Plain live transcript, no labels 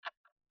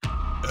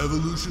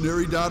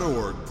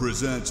Evolutionary.org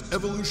presents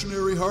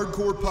Evolutionary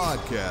Hardcore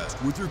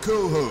Podcast with your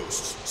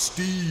co-hosts,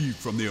 Steve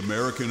from the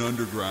American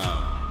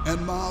Underground and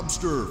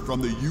Mobster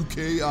from the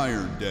UK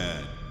Iron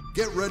Den.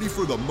 Get ready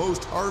for the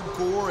most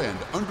hardcore and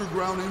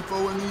underground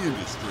info in the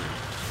industry.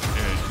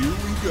 And here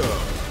we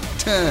go.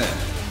 10,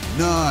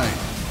 9,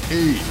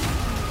 8,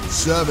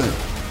 7,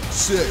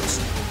 6,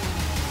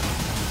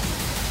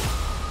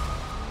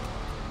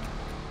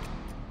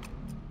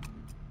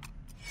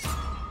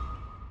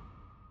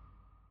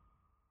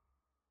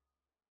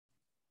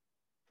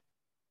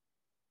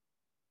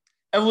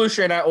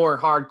 Evolutionary.org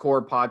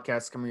hardcore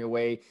podcast coming your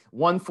way.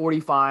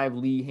 145,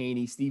 Lee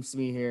Haney, Steve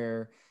Smee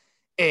here,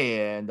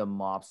 and the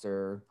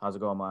Mobster. How's it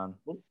going, man?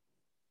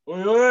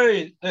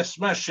 Oi, let's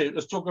smash it.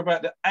 Let's talk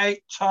about the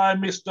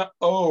 8-time Mr.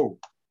 O.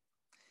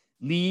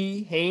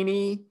 Lee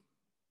Haney.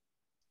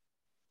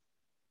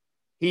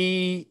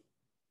 We're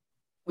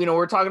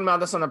talking about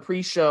this on a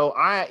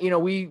pre-show.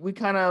 We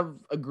kind of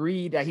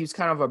agreed that he was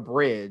kind of a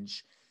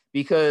bridge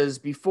because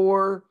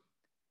before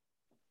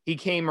he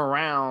came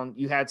around,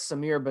 you had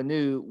Samir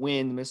Bannout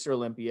win Mr.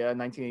 Olympia in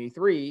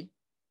 1983.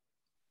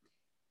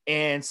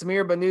 And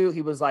Samir Bannout,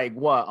 he was like,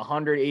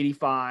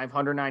 185,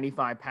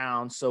 195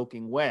 pounds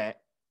soaking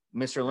wet,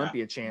 Mr.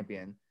 Olympia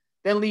champion.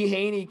 Then Lee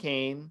Haney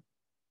came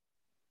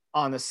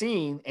on the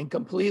scene and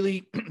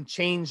completely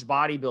changed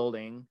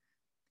bodybuilding.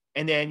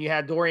 And then you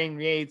had Dorian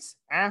Yates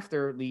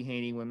after Lee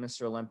Haney won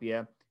Mr.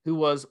 Olympia, who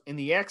was in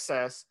the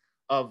excess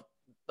of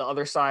the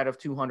other side of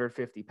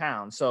 250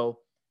 pounds. So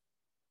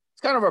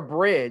it's kind of a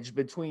bridge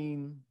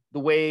between the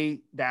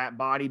way that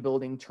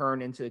bodybuilding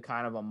turned into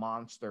kind of a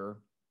monster,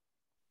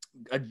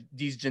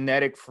 these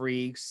genetic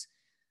freaks,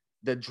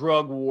 the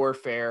drug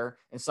warfare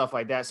and stuff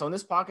like that. So in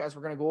this podcast,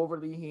 we're going to go over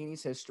Lee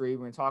Haney's history.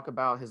 We're going to talk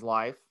about his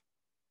life,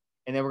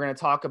 and then we're going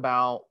to talk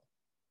about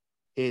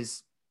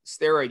his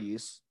steroid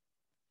use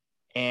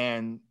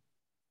and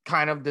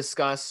kind of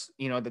discuss,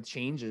 the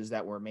changes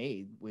that were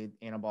made with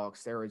anabolic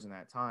steroids in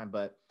that time.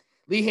 But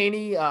Lee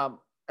Haney,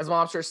 as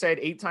Mobster said,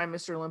 8-time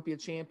Mr. Olympia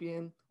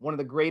champion, one of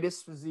the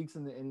greatest physiques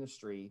in the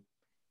industry.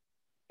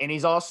 And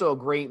he's also a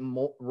great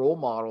role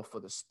model for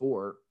the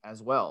sport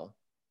as well.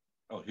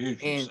 Oh,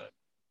 huge.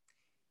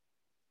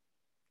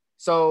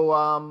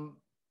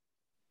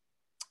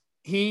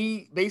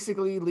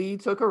 Lee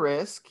took a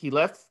risk. He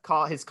left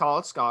his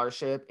college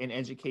scholarship and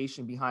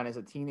education behind as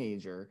a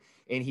teenager,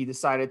 and he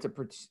decided to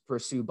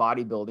pursue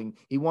bodybuilding.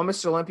 He won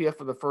Mr. Olympia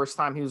for the first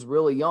time. He was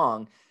really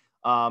young.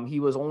 He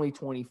was only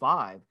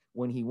 25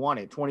 when he won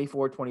it,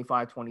 24,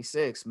 25,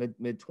 26,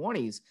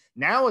 mid-20s.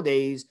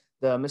 Nowadays,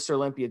 the Mr.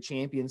 Olympia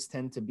champions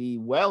tend to be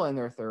well in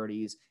their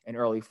 30s and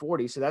early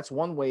 40s. So that's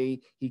one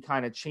way he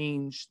kind of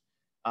changed.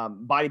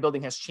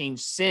 Bodybuilding has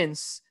changed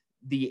since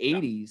the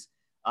 80s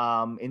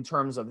in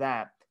terms of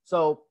that.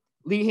 So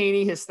Lee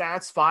Haney, his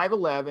stats,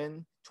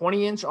 5'11",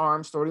 20-inch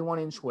arms,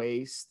 31-inch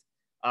waist.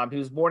 He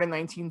was born in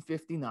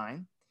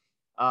 1959.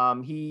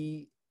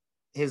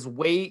 His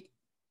weight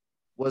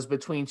was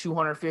between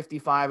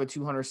 255 and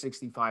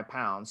 265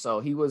 pounds. So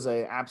he was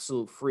an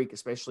absolute freak,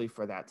 especially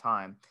for that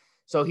time.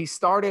 So he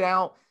started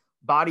out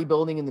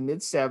bodybuilding in the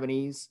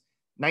mid-70s.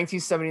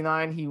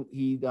 1979,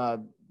 he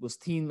was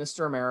Teen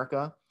Mr.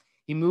 America.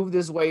 He moved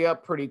his way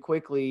up pretty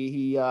quickly.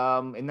 In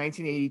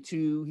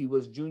 1982, he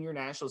was Junior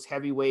Nationals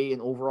heavyweight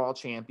and overall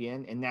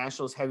champion, and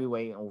Nationals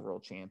heavyweight and overall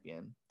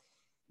champion.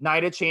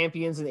 Night of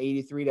Champions in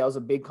 83, that was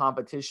a big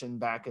competition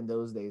back in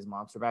those days,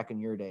 Mobster, back in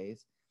your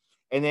days.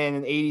 And then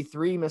in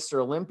 83,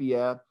 Mr.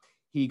 Olympia,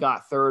 he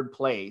got third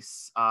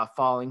place,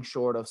 falling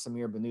short of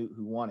Samir Bannout,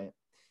 who won it.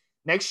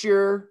 Next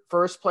year,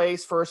 first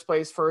place, all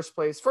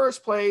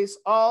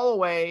the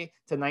way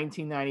to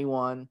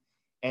 1991.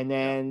 And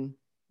then,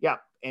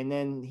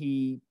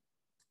 he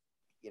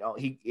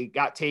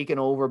got taken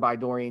over by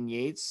Dorian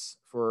Yates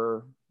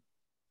for,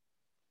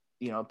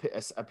 a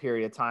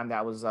period of time.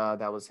 That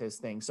was his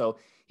thing. So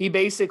he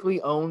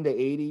basically owned the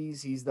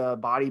 80s. He's the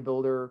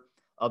bodybuilder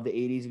of the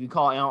 80s. If you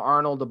call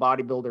Arnold the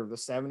bodybuilder of the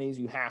 70s,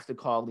 you have to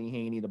call Lee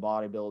Haney the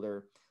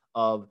bodybuilder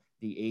of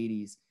the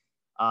 80s.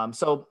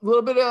 So a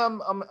little bit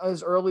of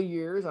his early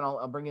years, and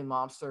I'll bring in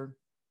Mobster.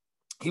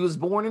 He was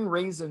born and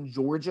raised in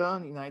Georgia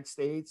in the United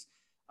States.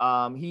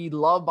 He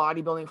loved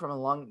bodybuilding from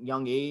a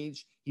young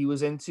age. He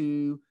was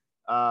into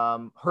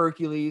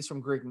Hercules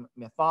from Greek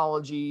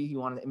mythology. He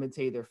wanted to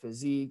imitate their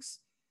physiques.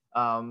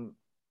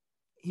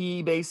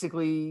 He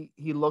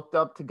looked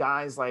up to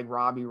guys like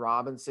Robbie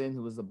Robinson,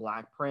 who was the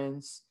Black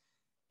Prince,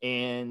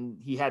 and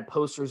he had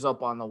posters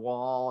up on the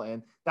wall.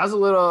 And that was a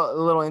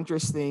little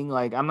interesting.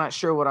 Like, I'm not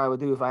sure what I would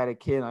do if I had a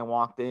kid and I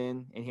walked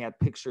in and he had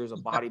pictures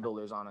of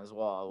bodybuilders on his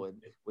wall with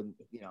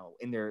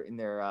in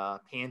their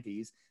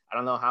panties. I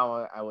don't know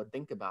how I would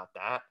think about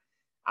that.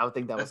 I would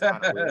think that was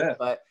kind of weird,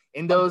 but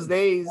in those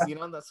days,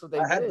 that's what they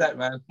did. I had that,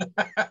 man.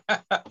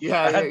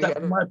 Yeah, I had that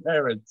from my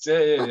parents.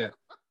 Yeah.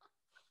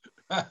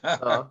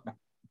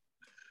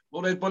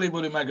 All those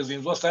bodybuilding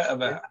magazines, what's that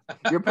about?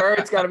 Your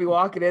parents got to be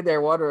walking in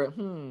there wondering,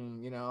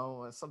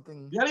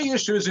 something. The only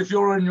issue is if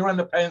you're in your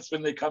underpants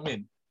when they come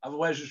in.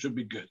 Otherwise, you should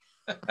be good.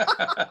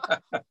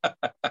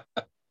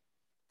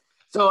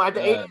 So at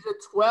the age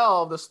of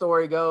 12, the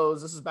story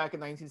goes, this is back in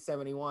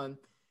 1971,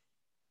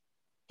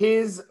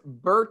 his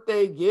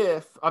birthday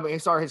gift,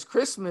 his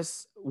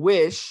Christmas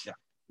wish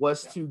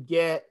was to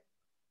get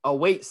a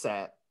weight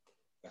set.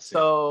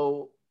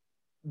 So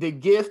the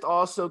gift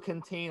also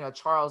contained a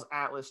Charles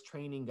Atlas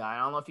training guide.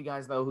 I don't know if you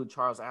guys know who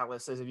Charles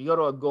Atlas is. If you go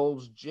to a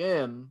Gold's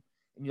Gym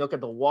and you look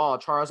at the wall,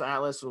 Charles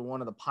Atlas was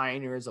one of the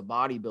pioneers of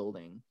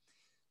bodybuilding.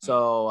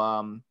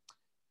 So,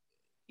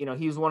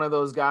 he's one of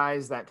those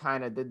guys that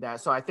kind of did that.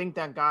 So I think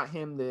that got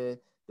him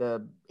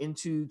the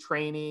into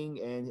training,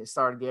 and it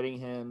started getting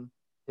him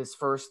his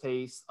first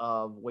taste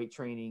of weight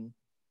training,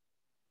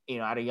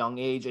 at a young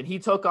age. And he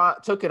took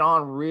it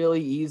on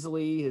really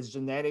easily. His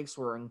genetics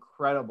were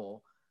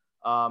incredible.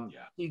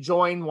 He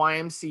joined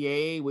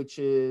YMCA, which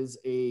is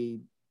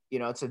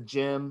it's a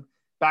gym.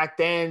 Back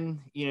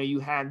then, you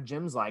had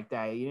gyms like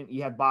that.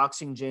 You had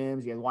boxing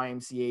gyms, you had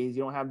YMCAs.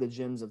 You don't have the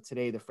gyms of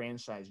today, the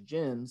franchise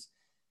gyms.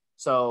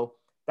 So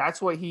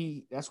that's where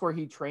he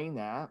trained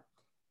at.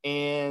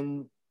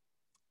 And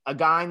a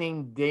guy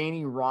named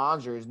Danny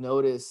Rogers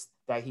noticed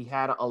that he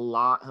had a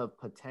lot of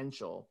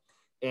potential.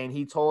 And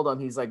he told him,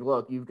 he's like,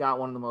 look, you've got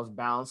one of the most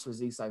balanced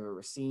physiques I've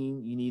ever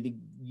seen. You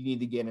need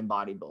to get in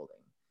bodybuilding.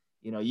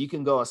 You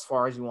can go as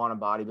far as you want in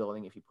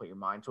bodybuilding if you put your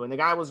mind to it. And the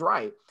guy was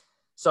right.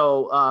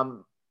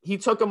 So he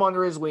took him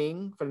under his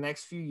wing for the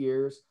next few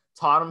years,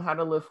 taught him how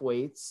to lift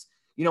weights.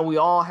 We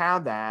all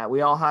had that.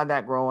 We all had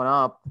that growing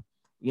up.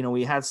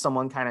 We had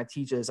someone kind of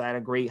teach us. I had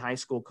a great high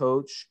school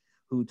coach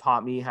who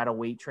taught me how to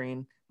weight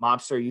train.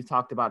 Mobster, you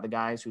talked about the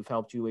guys who've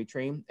helped you weight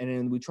train. And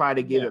then we try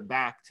to give it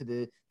back to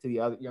the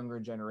other younger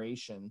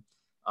generation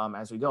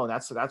as we go. And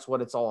that's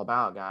what it's all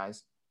about,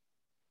 guys.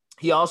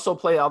 He also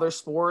played other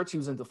sports. He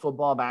was into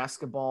football,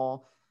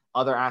 basketball,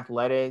 other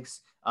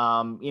athletics.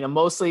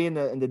 Mostly in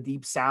the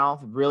deep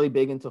South, really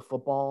big into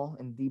football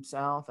in the deep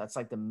South. That's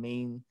like the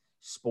main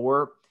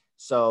sport.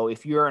 So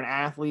if you're an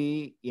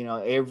athlete,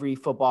 every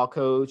football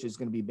coach is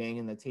going to be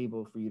banging the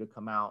table for you to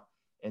come out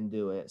and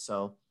do it.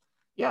 So,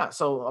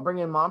 so I'll bring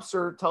in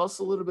Mobster. Tell us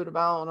a little bit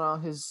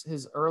about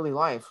his early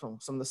life,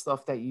 some of the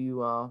stuff that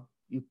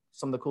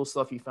some of the cool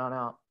stuff you found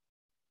out.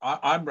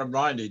 I'm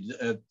reminded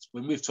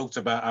when we've talked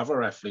about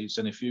other athletes,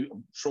 and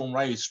Sean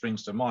Ray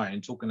springs to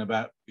mind, talking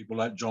about people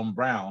like John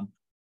Brown,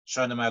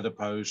 showing them how to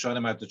pose, showing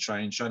them how to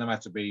train, showing them how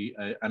to be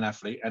an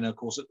athlete, and of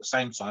course at the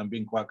same time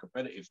being quite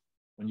competitive.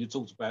 When you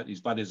talked about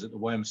these buddies at the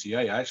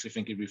YMCA, I actually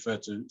think he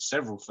referred to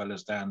several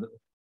fellas down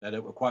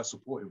that were quite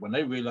supportive when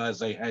they realised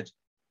they had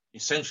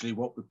essentially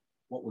what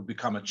would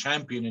become a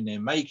champion in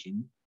their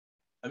making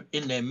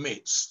in their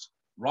midst.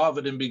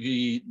 Rather than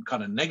be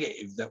kind of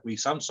negative that we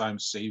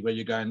sometimes see where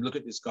you're going, look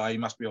at this guy, he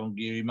must be on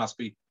gear, he must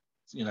be,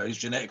 his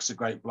genetics are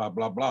great, blah,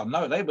 blah, blah.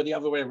 No, they were the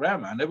other way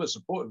around, man. They were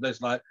supportive.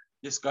 There's like,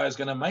 this guy's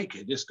going to make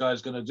it. This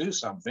guy's going to do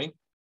something.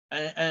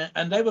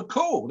 And they were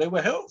cool. They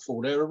were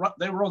helpful. They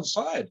were on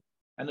side.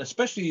 And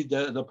especially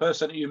the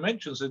person that you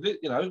mentioned said,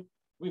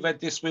 we've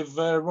had this with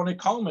Ronnie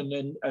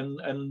Coleman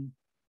and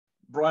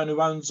Brian,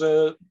 who owns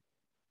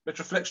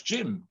Metroflex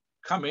Gym.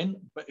 Come in,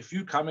 but if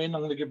you come in,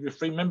 I'm going to give you a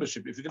free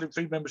membership. If you get a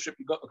free membership,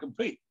 you've got to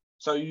compete.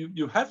 So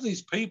you have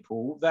these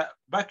people that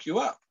back you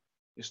up.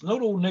 It's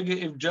not all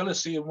negative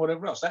jealousy and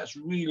whatever else. That's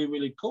really,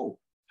 really cool.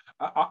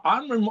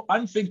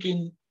 I'm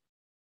thinking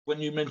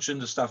when you mentioned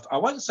the stuff, I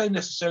won't say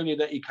necessarily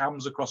that he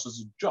comes across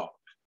as a jock,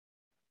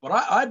 but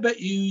I bet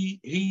you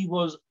he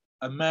was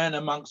a man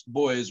amongst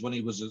boys when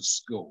he was at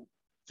school,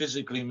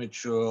 physically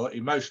mature,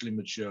 emotionally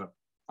mature.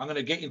 I'm going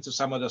to get into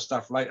some of the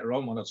stuff later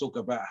on when I talk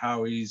about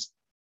how he's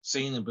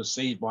seen and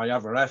perceived by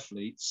other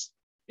athletes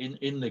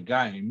in the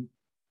game.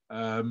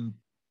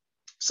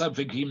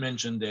 Something he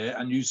mentioned there,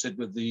 and you said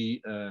with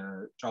the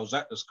Charles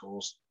Atlas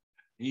course,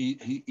 he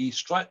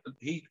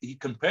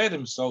compared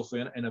himself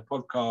in a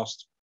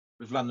podcast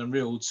with London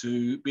Real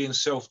to being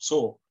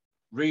self-taught,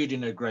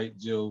 reading a great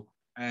deal,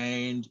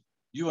 and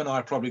you and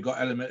I probably got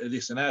element of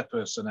this in our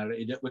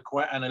personality that we're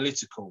quite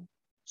analytical,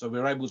 so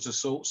we're able to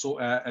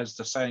sort out, as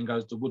the saying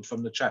goes, the wood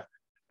from the chaff.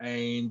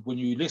 And when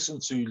you listen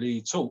to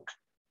Lee talk,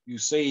 you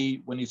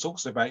see when he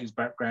talks about his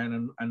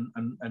background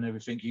and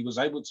everything, he was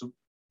able to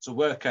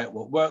work out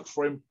what worked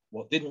for him,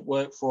 what didn't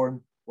work for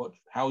him,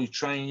 how he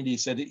trained. He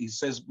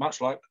says much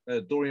like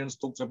Dorian's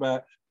talked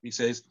about. He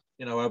says,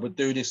 I would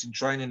do this in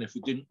training. If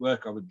it didn't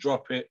work, I would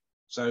drop it.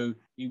 So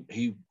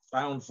he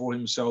found for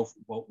himself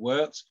what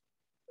worked,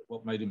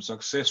 what made him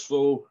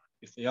successful.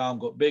 If the arm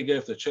got bigger,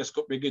 if the chest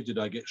got bigger, did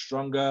I get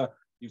stronger?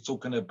 He's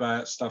talking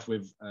about stuff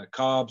with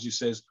carbs. He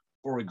says,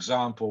 for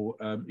example,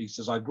 he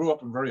says, I grew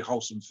up on very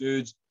wholesome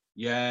foods,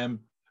 yam,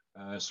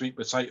 sweet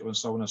potato, and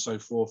so on and so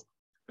forth.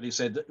 But he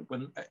said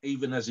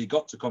even as he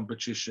got to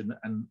competition,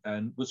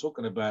 and we're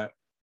talking about,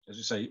 as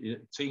you say,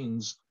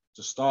 teens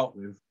to start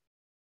with,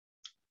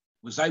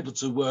 was able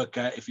to work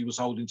out if he was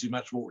holding too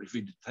much water, if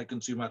he'd taken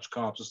too much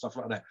carbs and stuff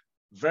like that.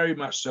 Very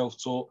much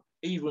self-taught,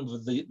 even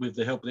with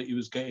the help that he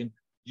was getting,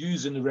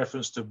 using the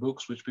reference to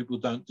books, which people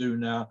don't do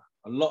now.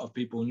 A lot of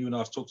people, and you and I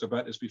have talked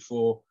about this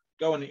before,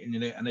 go on the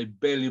internet and they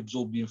barely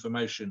absorb the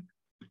information.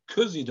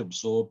 Because he'd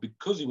absorbed,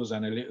 because he was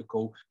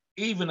analytical,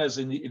 even as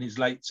in his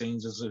late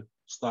teens, as a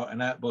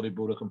starting out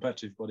bodybuilder,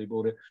 competitive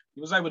bodybuilder,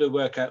 he was able to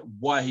work out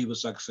why he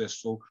was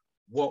successful,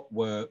 what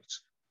worked,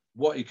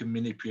 what he can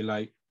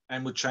manipulate,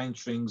 and would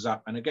change things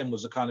up. And again,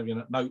 was a kind of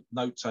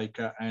note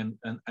taker. And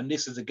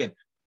this is again,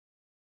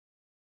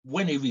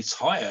 when he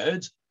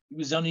retired, he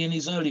was only in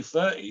his early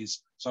 30s.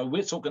 So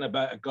we're talking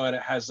about a guy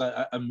that has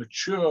a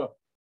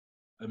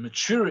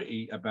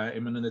maturity about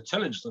him and an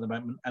intelligence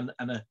about him and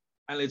an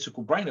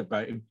analytical brain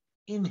about him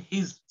in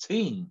his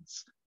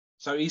teens.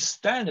 So he's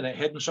standing at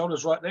head and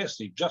shoulders right there,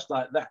 Steve, just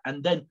like that.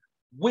 And then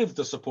with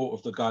the support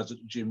of the guys at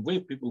the gym,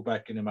 with people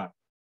backing him up.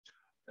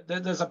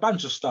 There's a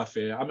bunch of stuff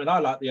here. I mean, I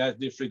like the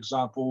idea, for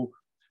example,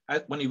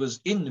 when he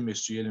was in the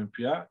Mystery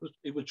Olympia,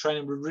 he was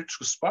training with Rich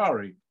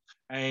Gaspari.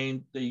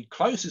 And the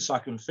closest I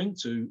can think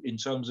to in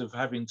terms of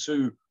having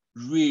two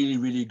really,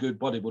 really good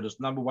bodybuilders,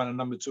 number one and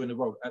number two in the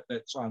world at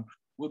that time,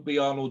 would be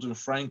Arnold and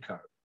Franco.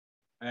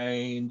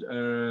 And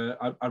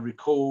I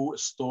recall a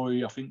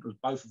story, I think it was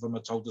both of them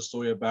had told the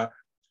story about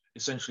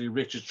essentially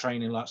Richard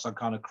training like some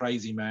kind of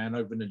crazy man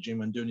over in the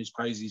gym and doing his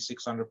crazy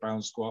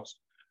 600-pound squats.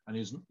 And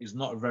he's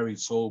not very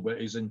tall,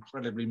 but he's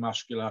incredibly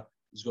muscular.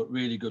 He's got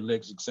really good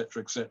legs,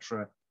 etc.,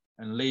 etc.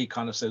 And Lee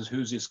kind of says,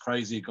 who's this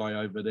crazy guy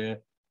over there?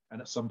 And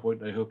at some point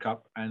they hook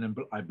up. And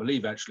I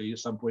believe actually at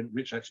some point,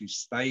 Rich actually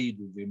stayed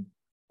with him.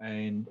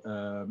 And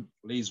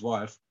Lee's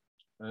wife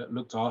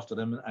looked after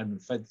them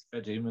and fed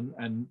him.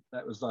 And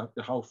that was like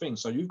the whole thing.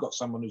 So you've got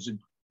someone who's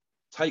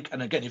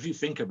and again, if you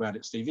think about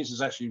it, Steve, this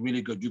is actually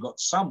really good. You've got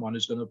someone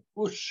who's going to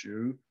push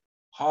you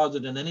harder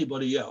than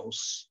anybody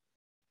else.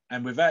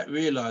 And without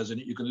realizing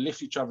it, you can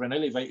lift each other and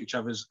elevate each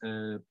other's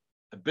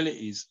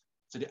abilities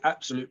to the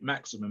absolute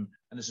maximum.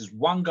 And this is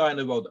one guy in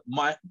the world that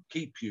might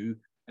keep you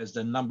as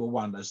the number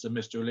one, as the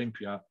Mr.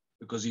 Olympia,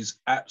 because he's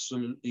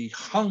absolutely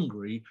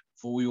hungry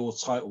for your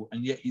title.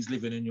 And yet he's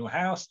living in your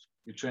house,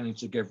 you're training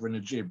together in the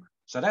gym.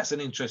 So that's an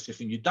interesting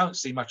thing. You don't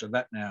see much of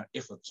that now,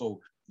 if at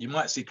all. You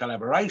might see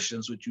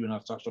collaborations, which you and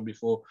I've touched on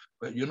before,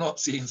 but you're not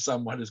seeing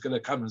someone who's going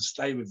to come and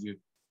stay with you.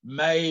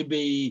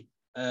 Maybe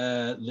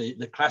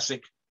the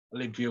classic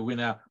Olympia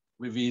winner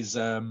with his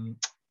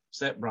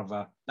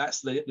stepbrother.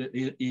 That's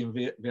the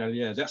Ian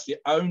Valliere. That's the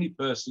only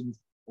person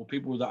or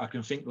people that I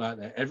can think like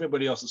that.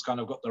 Everybody else has kind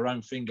of got their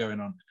own thing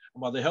going on.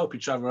 And while they help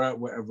each other out,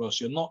 whatever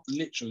else, you're not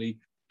literally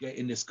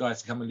getting this guy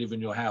to come and live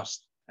in your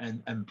house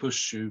and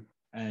push you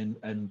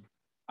and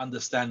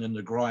understanding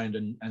the grind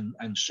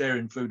and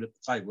sharing food at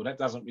the table. That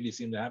doesn't really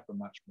seem to happen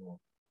much more.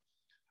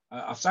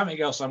 Something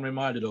else I'm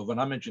reminded of,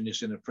 and I mentioned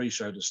this in a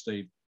pre-show to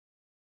Steve,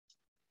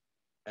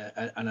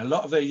 and a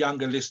lot of their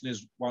younger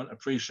listeners won't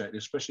appreciate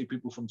this, especially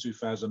people from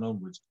 2000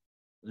 onwards.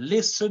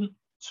 Listen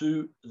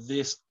to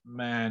this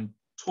man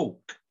talk.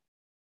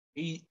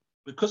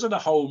 Because of the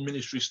whole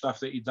ministry stuff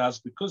that he does,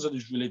 because of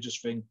his religious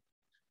thing,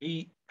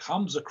 he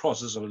comes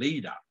across as a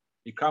leader.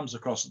 He comes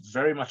across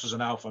very much as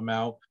an alpha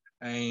male,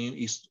 and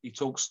he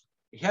talks.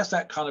 He has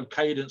that kind of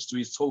cadence to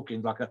his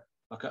talking, like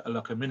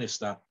a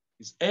minister.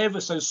 He's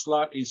ever so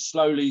slightly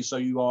slowly, so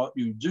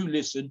you do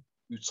listen.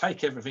 You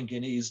take everything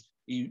in.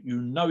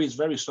 You know he's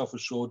very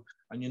self-assured,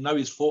 and you know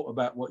he's thought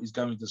about what he's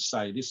going to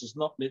say. This is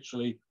not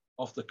literally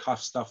off the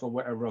cuff stuff or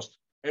whatever else.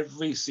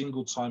 Every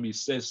single time he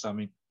says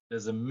something,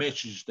 there's a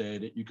message there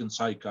that you can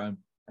take home,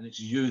 and it's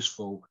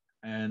useful.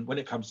 And when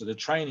it comes to the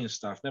training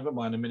stuff, never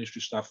mind the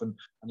ministry stuff and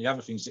the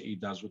other things that he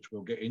does, which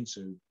we'll get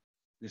into,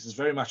 this is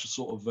very much a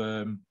sort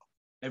of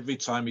every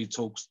time he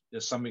talks,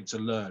 there's something to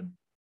learn,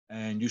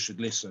 and you should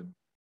listen.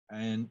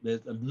 And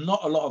there's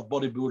not a lot of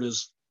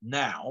bodybuilders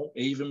now,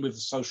 even with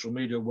social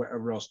media or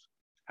whatever else,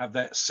 have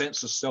that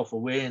sense of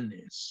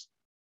self-awareness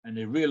and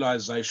the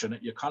realization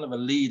that you're kind of a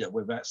leader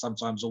without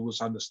sometimes always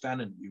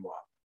understanding that you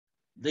are.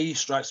 Lee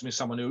strikes me as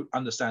someone who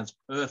understands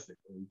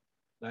perfectly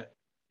that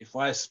if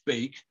I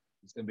speak,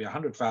 there's going to be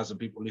 100,000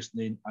 people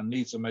listening. I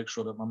need to make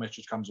sure that my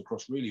message comes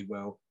across really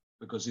well,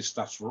 because this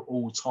stuff's for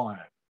all time.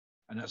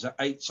 And as an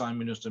 8-time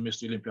minister,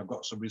 Mr. Olympia, I've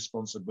got some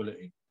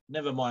responsibility.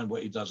 Never mind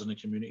what he does in the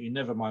community,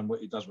 never mind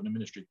what he does with the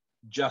ministry,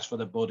 just for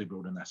the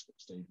bodybuilding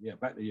aspect, Steve. Yeah,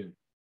 back to you.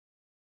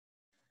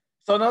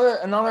 So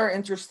another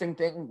interesting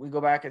thing, we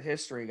go back at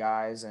history,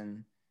 guys,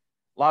 and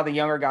a lot of the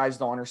younger guys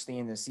don't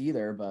understand this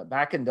either, but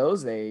back in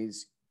those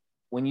days,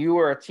 when you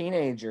were a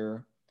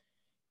teenager,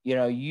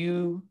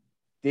 you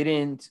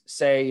didn't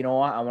say, you know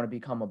what, I want to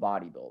become a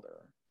bodybuilder.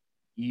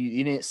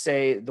 You didn't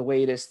say the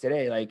way it is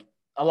today. Like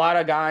a lot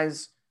of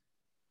guys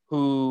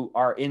who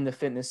are in the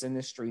fitness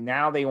industry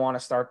now, they want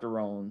to start their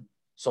own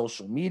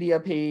social media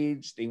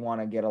page. They want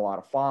to get a lot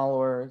of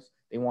followers.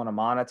 They want to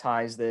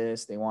monetize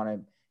this. They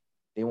want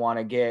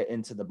to get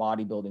into the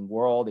bodybuilding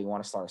world. They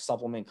want to start a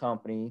supplement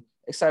company,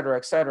 et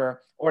cetera,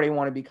 or they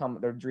want to become,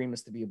 their dream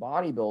is to be a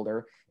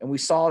bodybuilder. And we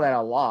saw that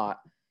a lot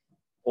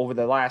over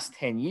the last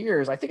 10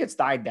 years. I think it's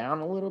died down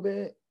a little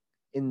bit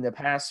in the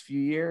past few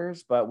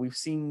years, but we've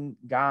seen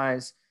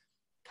guys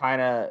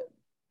kind of,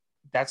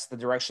 that's the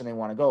direction they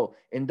want to go.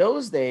 In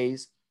those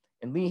days,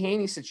 in Lee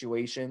Haney's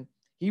situation,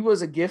 he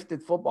was a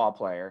gifted football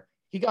player.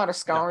 He got a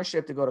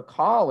scholarship to go to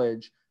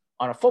college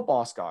on a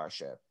football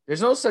scholarship.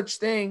 There's no such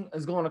thing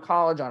as going to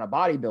college on a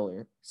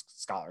bodybuilder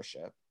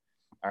scholarship.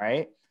 All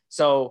right.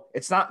 So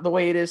it's not the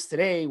way it is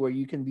today where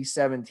you can be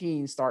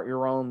 17, start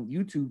your own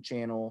YouTube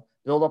channel,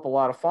 build up a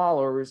lot of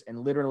followers, and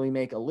literally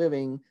make a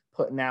living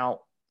putting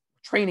out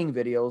training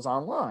videos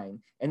online.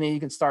 And then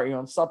you can start your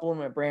own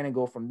supplement brand and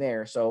go from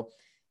there. So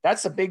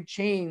that's a big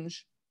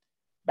change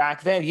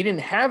back then. You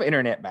didn't have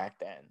internet back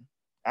then.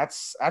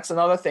 That's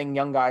another thing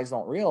young guys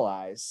don't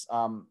realize.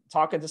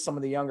 Talking to some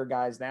of the younger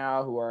guys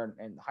now who are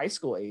in high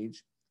school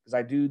age, because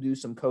I do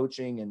some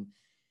coaching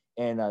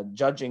and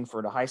judging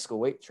for the high school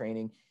weight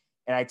training.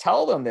 And I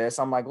tell them this,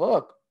 I'm like,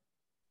 look,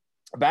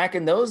 back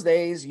in those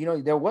days,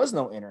 there was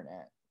no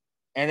internet.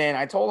 And then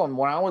I told them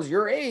when I was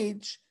your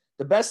age,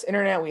 the best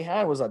internet we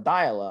had was a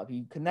dial-up.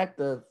 You connect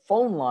the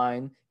phone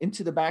line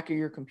into the back of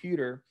your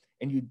computer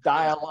and you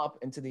dial up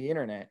into the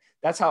internet.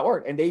 That's how it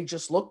worked. And they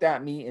just looked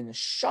at me in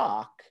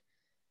shock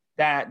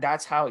that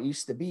that's how it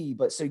used to be.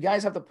 But so you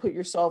guys have to put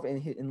yourself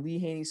in Lee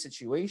Haney's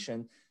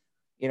situation.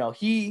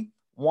 He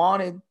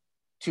wanted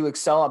to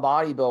excel at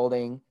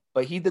bodybuilding,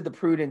 but he did the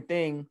prudent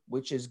thing,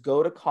 which is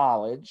go to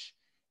college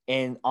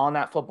and on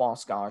that football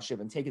scholarship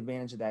and take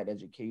advantage of that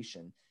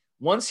education.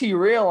 Once he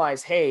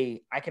realized,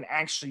 hey, I can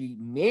actually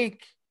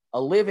make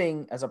a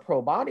living as a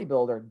pro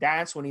bodybuilder,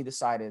 that's when he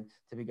decided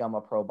to become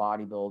a pro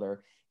bodybuilder.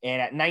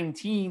 And at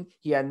 19,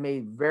 he had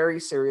made very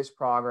serious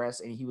progress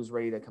and he was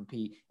ready to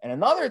compete. And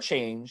another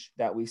change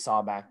that we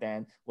saw back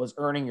then was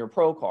earning your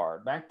pro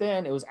card. Back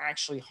then, it was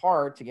actually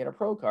hard to get a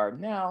pro card.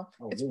 Now,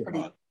 it's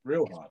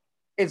real hard.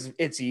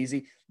 It's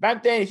easy.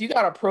 Back then, if you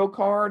got a pro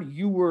card,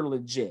 you were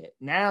legit.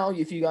 Now,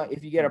 if you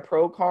get a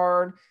pro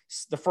card,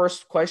 the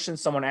first question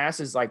someone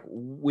asks is like,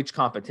 which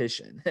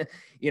competition?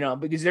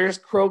 Because there's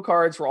pro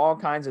cards for all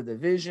kinds of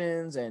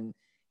divisions, and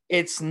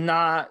it's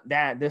not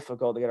that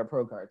difficult to get a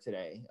pro card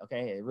today.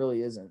 Okay, it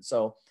really isn't.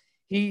 So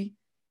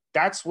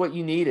that's what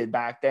you needed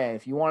back then.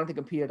 If you wanted to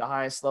compete at the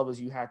highest levels,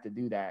 you had to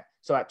do that.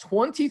 So at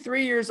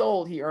 23 years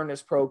old, he earned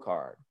his pro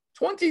card.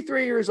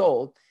 23 years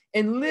old,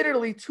 and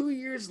literally 2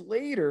 years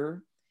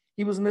later,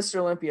 he was Mr.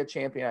 Olympia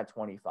champion at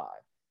 25.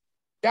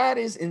 That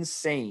is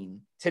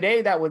insane.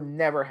 Today, that would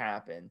never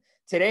happen.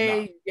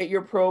 Today, you get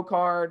your pro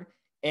card,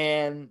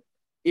 and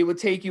it would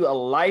take you a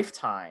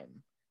lifetime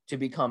to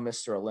become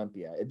Mr.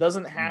 Olympia. It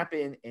doesn't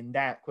happen in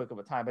that quick of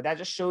a time, but that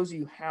just shows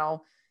you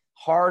how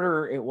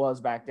harder it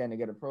was back then to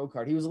get a pro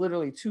card. He was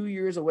literally 2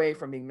 years away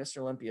from being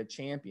Mr. Olympia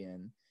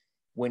champion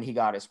when he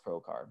got his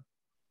pro card.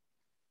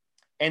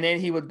 And then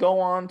he would go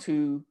on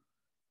to,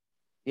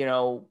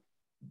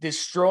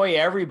 destroy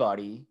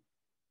everybody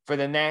for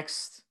the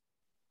next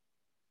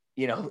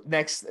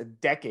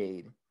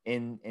decade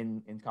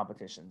in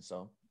competition.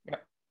 So, yeah.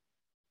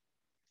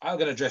 I'm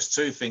going to address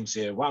two things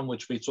here. One,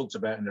 which we talked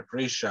about in the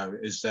pre-show,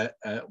 is that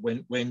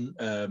when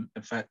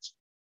in fact,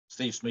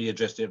 Steve Smee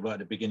addressed it right at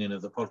the beginning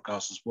of the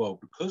podcast as well,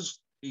 because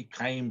he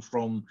came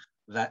from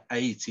that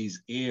 80s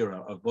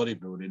era of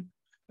bodybuilding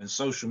and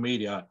social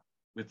media,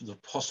 with the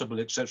possible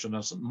exception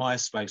of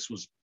MySpace,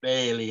 was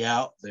barely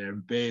out there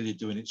and barely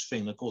doing its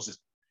thing. Of course,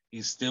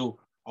 he's still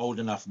old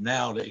enough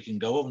now that he can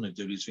go on and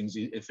do these things.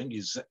 I think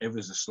he's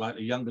ever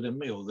slightly younger than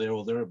me, or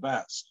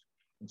thereabouts,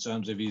 in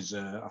terms of his.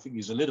 I think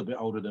he's a little bit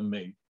older than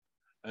me,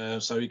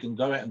 so he can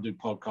go out and do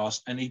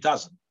podcasts, and he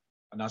doesn't.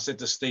 And I said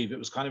to Steve, it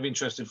was kind of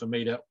interesting for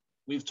me that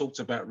we've talked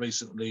about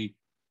recently,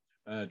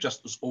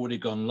 just was already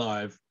gone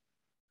live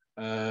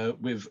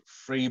with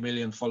 3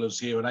 million followers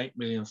here and 8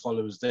 million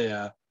followers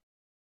there.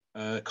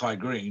 Kai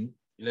Green,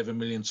 11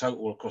 million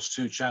total across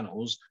 2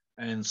 channels.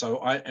 And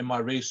so in my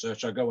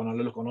research, I go and I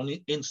look on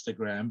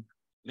Instagram.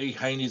 Lee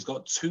Haney's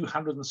got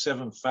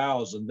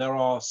 207,000. There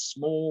are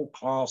small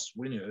class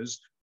winners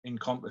in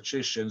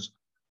competitions,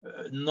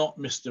 not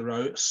Mr.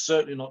 O,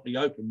 certainly not the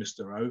Open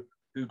Mr. O,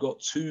 who got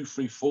 2,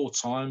 3, 4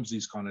 times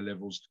these kind of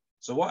levels.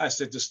 So what I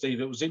said to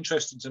Steve, it was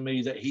interesting to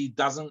me that he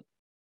doesn't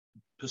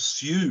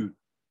pursue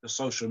the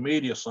social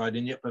media side,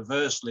 and yet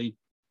perversely,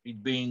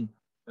 he'd been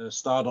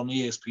starred on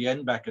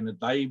ESPN back in the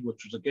day,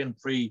 which was again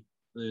pre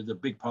the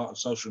big part of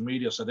social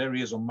media. So there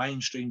he is on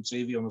mainstream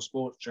TV on a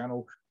sports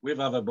channel with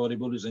other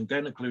bodybuilders, and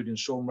again including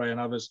Sean Ray and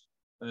others,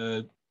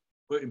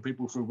 putting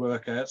people through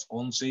workouts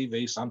on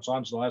TV,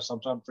 sometimes live,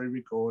 sometimes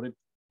pre-recorded.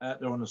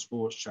 They're on the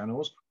sports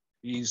channels.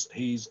 He's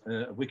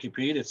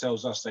Wikipedia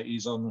tells us that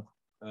he's on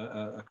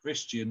a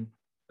Christian,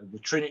 the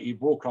Trinity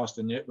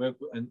Broadcasting Network,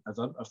 and I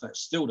don't know if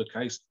that's still the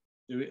case,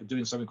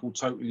 doing something called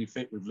Totally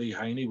Fit with Lee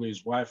Haney, where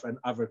his wife and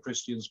other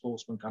Christian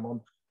sportsmen come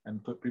on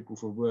and put people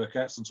through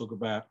workouts and talk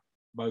about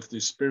both the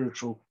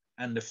spiritual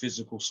and the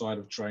physical side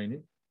of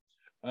training.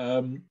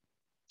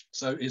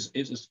 So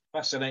it's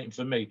fascinating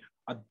for me.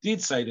 I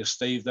did say to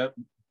Steve that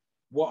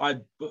what I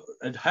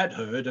had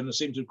heard, and it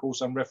seemed to call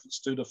some reference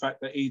to the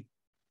fact that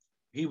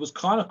he was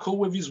kind of cool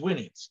with his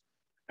winnings.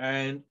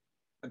 And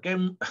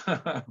again,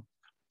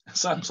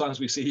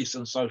 sometimes we see this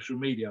on social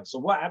media. So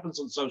what happens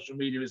on social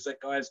media is that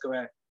guys go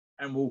out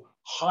and will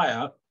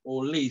hire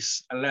or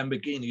lease a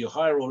Lamborghini, or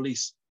hire or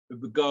lease a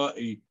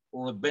Bugatti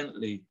or a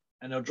Bentley,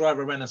 and they'll drive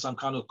around in some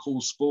kind of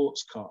cool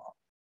sports car.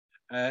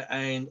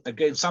 And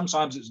again,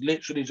 sometimes it's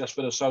literally just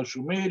for the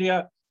social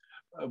media.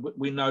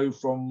 We know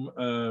from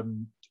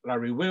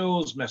Larry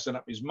Wills messing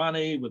up his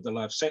money with the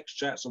live sex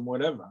chats and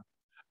whatever,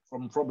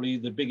 from probably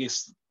the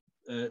biggest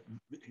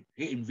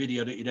hitting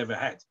video that he'd ever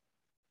had.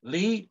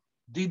 Lee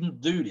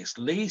didn't do this.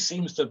 Lee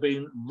seems to have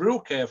been real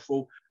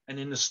careful, and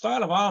in the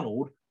style of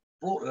Arnold,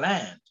 brought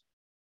land.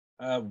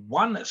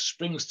 One that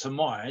springs to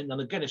mind,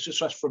 and again, it's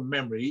just from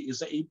memory, is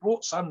that he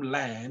bought some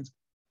land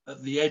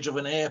at the edge of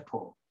an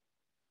airport.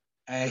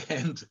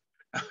 And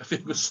I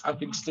think it was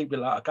something stupid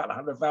like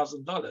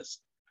 $200,000.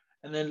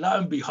 And then lo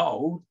and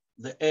behold,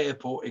 the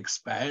airport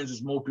expands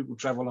as more people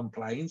travel on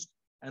planes,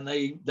 and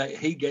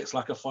he gets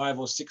like a 5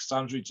 or 6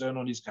 times return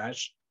on his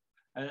cash,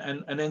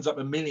 and ends up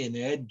a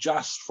millionaire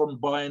just from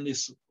buying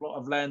this plot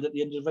of land at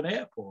the end of an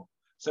airport.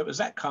 So it was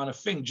that kind of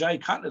thing. Jay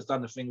Cutler's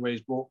done the thing where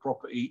he's bought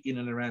property in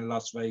and around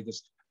Las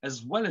Vegas,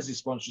 as well as his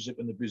sponsorship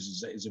and the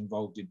business that he's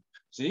involved in.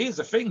 So here's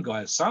the thing,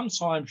 guys.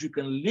 Sometimes you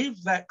can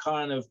live that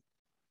kind of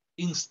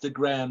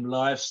Instagram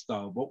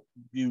lifestyle, but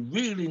you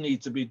really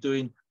need to be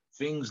doing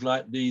things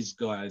like these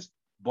guys: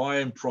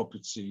 buying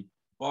property,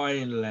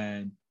 buying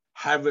land,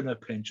 having a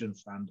pension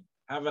fund,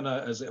 having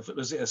what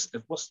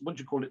do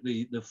you call it,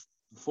 the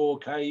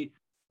 4K,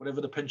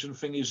 whatever the pension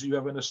thing is you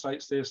have in the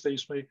States there, Steve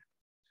Smith,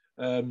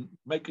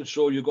 making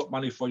sure you've got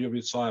money for your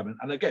retirement.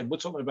 And again, we're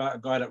talking about a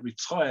guy that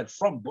retired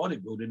from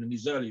bodybuilding in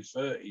his early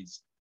 30s.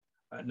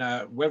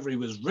 Now, whether he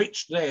was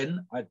rich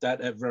then, I doubt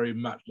that very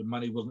much. The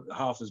money wasn't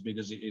half as big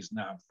as it is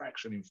now, a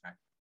fraction, in fact.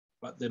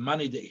 But the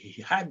money that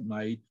he had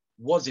made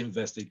was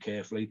invested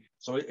carefully.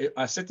 So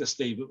I said to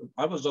Steve,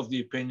 I was of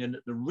the opinion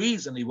that the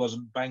reason he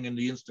wasn't banging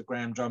the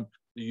Instagram drum,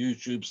 the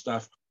YouTube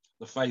stuff,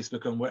 the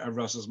Facebook and whatever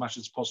else as much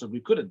as possibly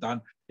could have done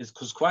is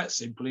because, quite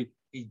simply,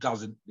 he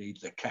doesn't need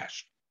the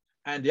cash.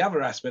 And the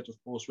other aspect, of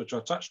course, which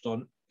I touched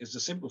on, is the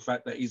simple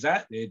fact that he's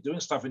out there doing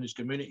stuff in his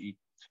community.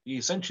 He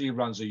essentially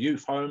runs a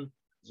youth home.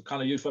 It's a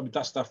kind of youth home. He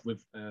does stuff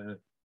with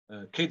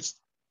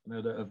kids,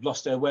 that have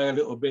lost their way a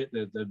little bit.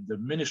 The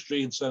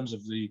ministry in terms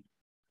of the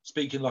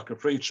speaking like a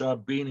preacher,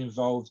 being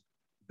involved,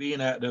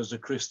 being out there as a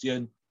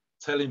Christian,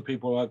 telling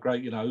people how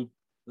great, that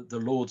the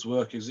Lord's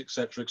work is,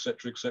 etc.,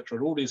 etc., etc.,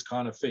 and all these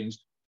kind of things.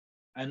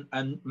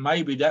 And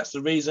maybe that's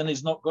the reason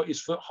he's not got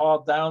his foot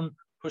hard down,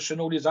 pushing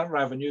all these other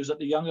avenues that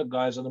the younger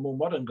guys and the more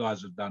modern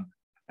guys have done.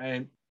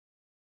 And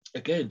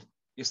again,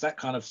 it's that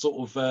kind of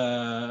sort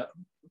of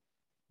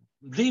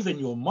leaving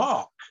your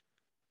mark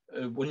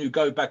when you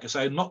go back and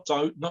say, not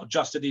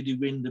just did he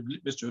win the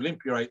Mr.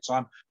 Olympia 8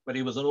 time, but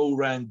he was an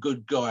all-round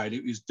good guy.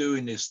 He was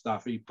doing this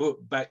stuff. He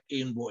put back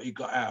in what he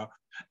got out,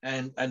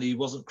 and he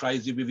wasn't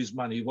crazy with his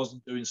money. He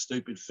wasn't doing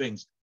stupid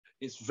things.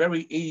 It's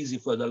very easy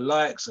for the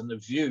likes and the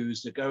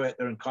views to go out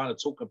there and kind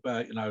of talk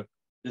about,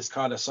 this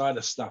kind of side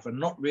of stuff and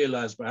not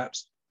realize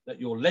perhaps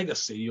that your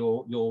legacy,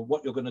 your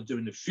what you're going to do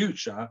in the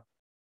future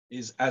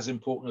is as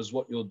important as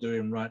what you're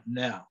doing right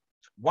now.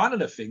 One of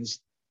the things,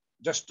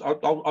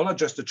 I'll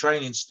address the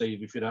training,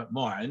 Steve, if you don't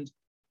mind.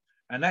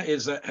 And that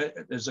is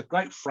that there's a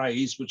great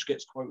phrase which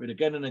gets quoted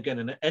again and again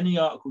in any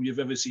article you've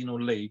ever seen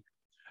on Lee.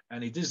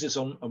 And he does this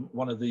on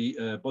one of the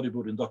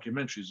bodybuilding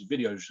documentaries,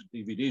 videos,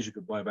 DVDs you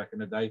could buy back in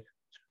the day,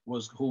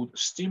 was called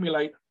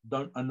Stimulate,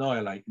 Don't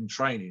Annihilate in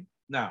training.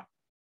 Now,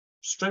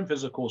 strength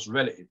is, of course,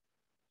 relative.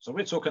 So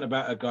we're talking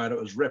about a guy that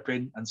was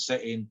repping and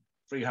setting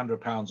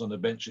 300 pounds on the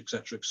bench,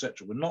 etc.,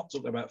 etc. We're not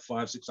talking about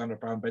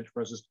 500-600 pound bench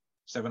presses,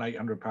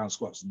 700-800 pound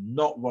squats,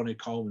 not Ronnie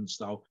Coleman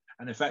style.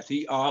 And in fact,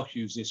 he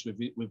argues this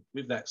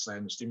with that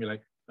saying,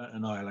 stimulate, don't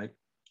annihilate,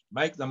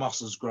 make the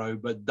muscles grow,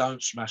 but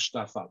don't smash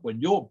stuff up.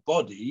 When your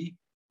body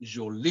is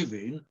your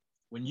living,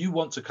 when you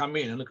want to come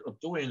in, and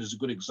Dorian is a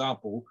good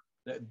example,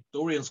 that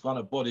Dorian's kind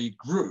of body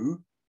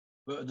grew,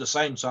 but at the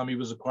same time, he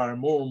was acquiring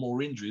more and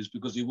more injuries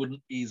because he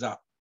wouldn't ease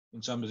up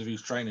in terms of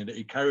his training, that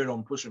he carried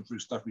on pushing through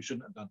stuff he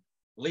shouldn't have done.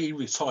 Lee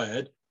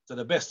retired, to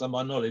the best of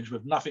my knowledge,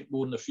 with nothing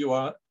more than a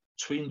few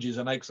twinges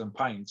and aches and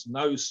pains,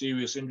 no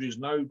serious injuries,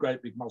 no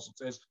great big muscle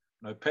tears,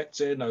 no pec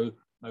tear, no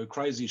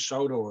crazy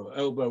shoulder or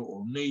elbow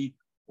or knee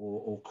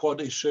or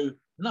quad issue,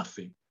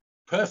 nothing.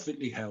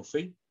 Perfectly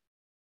healthy,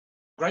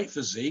 great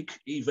physique,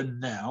 even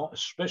now,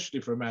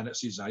 especially for a man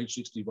that's his age,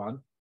 61.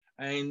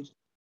 And,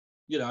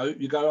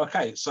 you go,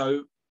 okay,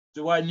 so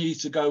do I need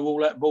to go all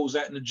that balls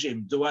out in the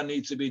gym? Do I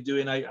need to be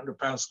doing 800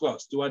 pound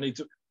squats? Do I need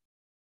to?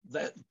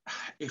 That,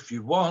 if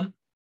you want,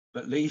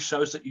 but Lee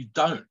shows that you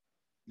don't.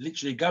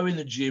 Literally go in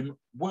the gym,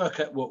 work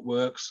at what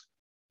works,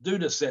 do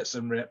the sets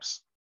and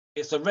reps.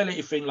 It's a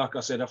relative thing. Like I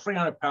said, a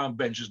 300 pound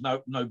bench is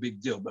no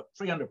big deal, but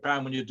 300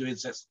 pound when you're doing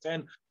sets of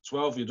 10,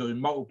 12, you're doing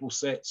multiple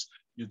sets,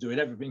 you're doing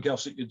everything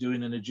else that you're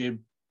doing in the gym.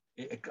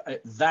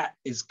 That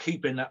is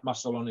keeping that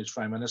muscle on his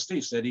frame. And as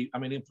Steve said, I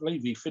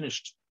believe he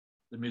finished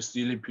the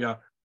Mr. Olympia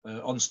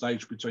on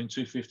stage between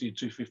 250 and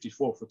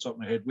 254 off the top of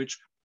my head, which,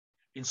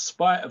 in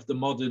spite of the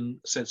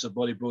modern sense of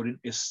bodybuilding,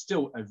 is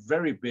still a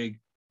very big,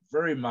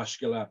 very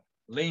muscular,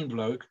 lean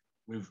bloke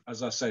with,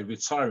 as I say,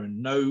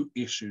 retiring, no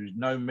issues,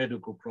 no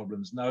medical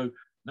problems,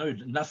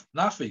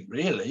 nothing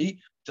really,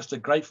 just a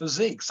great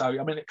physique. So,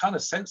 it's kind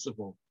of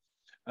sensible.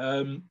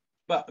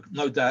 but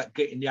no doubt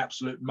getting the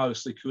absolute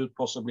most they could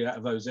possibly out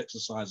of those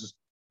exercises,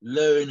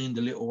 learning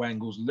the little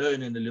angles,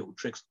 learning the little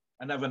tricks,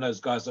 and having those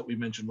guys that we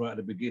mentioned right at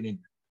the beginning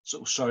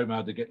sort of show him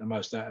how to get the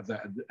most out of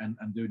that and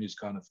doing these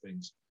kind of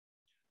things.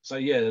 So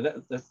yeah,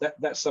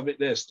 that's something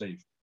there,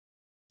 Steve.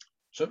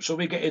 So shall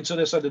we get into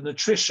this? So the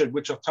nutrition,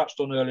 which I touched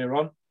on earlier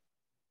on,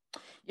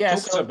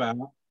 talks about.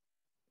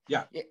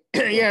 Yeah.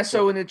 Yeah.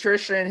 So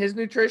nutrition, his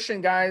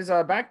nutrition, guys,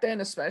 back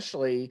then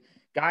especially,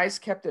 guys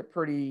kept it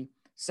pretty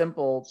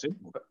simple.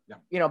 Yeah.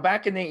 You know,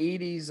 back in the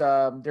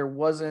 80s, there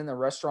wasn't a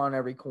restaurant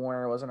every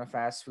corner. There wasn't a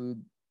fast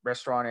food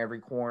restaurant every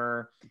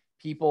corner.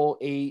 People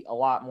ate a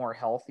lot more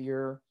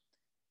healthier.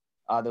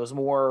 There was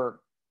more,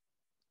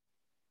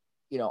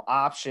 you know,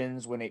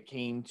 options when it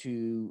came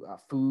to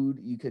food.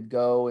 You could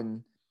go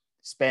and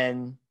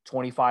spend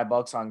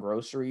 $25 on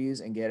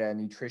groceries and get a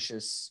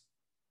nutritious,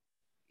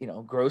 you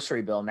know,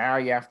 grocery bill. Now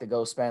you have to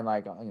go spend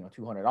like, you know,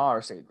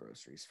 $200 to get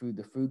groceries.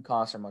 The food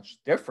costs are much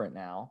different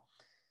now.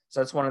 So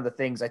that's one of the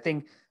things I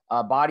think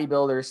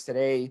bodybuilders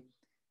today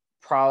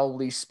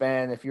probably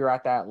spend, if you're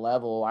at that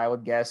level, I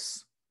would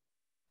guess,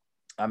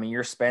 I mean,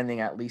 you're spending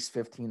at least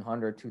 $1,500,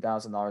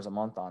 $2,000 a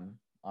month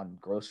on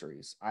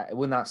groceries. It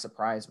would not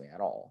surprise me at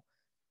all.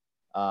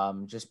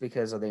 Just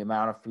because of the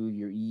amount of food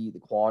you eat, the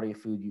quality of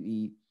food you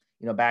eat.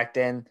 You know, back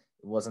then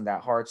it wasn't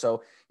that hard.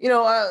 So, you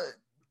know,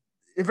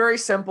 very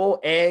simple.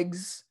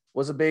 Eggs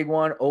was a big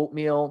one.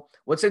 Oatmeal.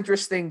 What's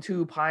interesting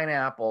too,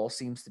 pineapple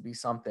seems to be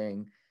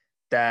something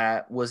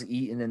that was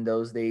eaten in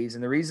those days.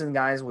 And the reason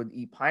guys would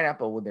eat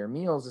pineapple with their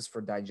meals is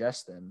for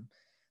digestion.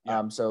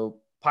 Yeah. So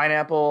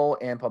pineapple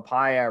and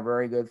papaya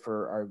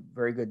are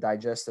very good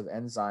digestive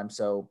enzymes.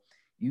 So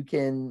you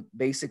can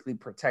basically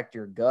protect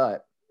your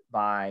gut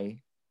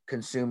by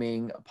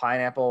consuming a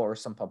pineapple or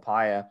some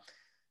papaya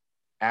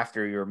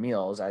after your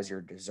meals as your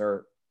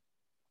dessert.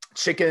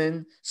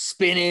 Chicken,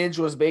 spinach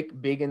was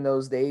big in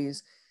those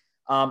days.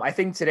 I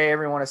think today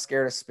everyone is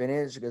scared of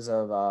spinach because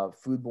of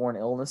foodborne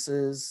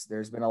illnesses.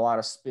 There's been a lot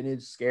of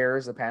spinach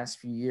scares the past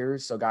few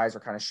years. So guys are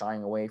kind of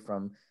shying away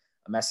from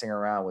messing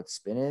around with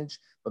spinach.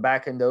 But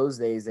back in those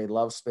days, they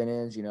loved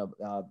spinach. You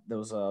know, there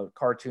was a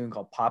cartoon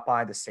called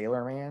Popeye the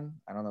Sailor Man.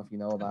 I don't know if you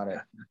know about it.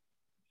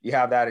 You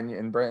have that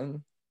in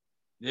Britain?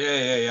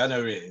 Yeah, I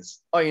know it is.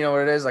 Oh, you know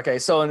what it is? Okay,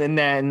 so in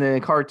the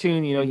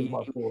cartoon, you know, he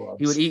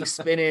would eat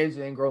spinach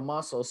and grow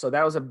muscle. So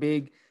that was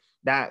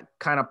that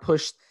kind of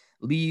pushed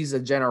Lee's a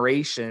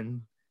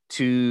generation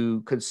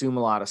to consume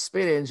a lot of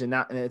spinach, and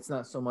it's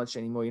not so much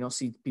anymore. You don't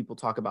see people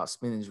talk about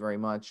spinach very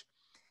much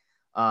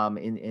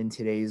in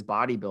today's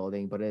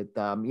bodybuilding, but it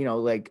you know,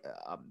 like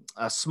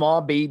a small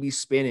baby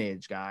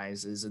spinach,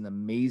 guys, is an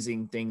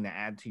amazing thing to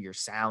add to your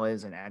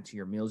salads and add to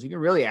your meals. You can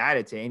really add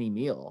it to any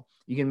meal.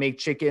 You can make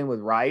chicken with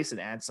rice and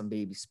add some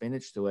baby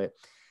spinach to it,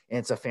 and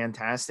it's a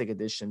fantastic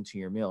addition to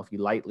your meal. If you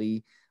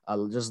lightly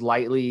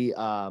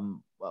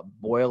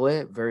boil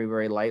it, very,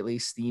 very lightly,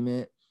 steam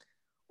it,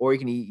 or you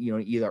can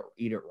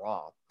eat it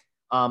raw.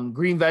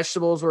 Green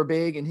vegetables were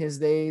big in his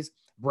days,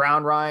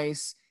 brown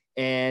rice.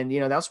 And,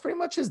 you know, that was pretty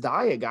much his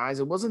diet, guys.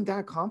 It wasn't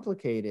that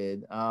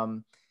complicated.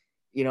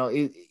 You know,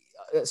 it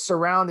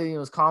surrounded, you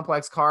know,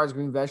 complex carbs,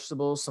 green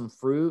vegetables, some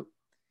fruit.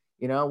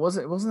 You know, it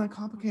wasn't that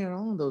complicated at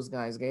all, those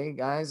guys,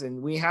 guys.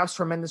 And we have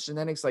tremendous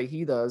genetics like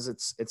he does.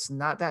 It's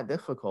not that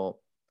difficult.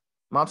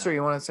 Mobster,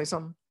 you want to say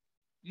something?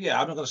 Yeah,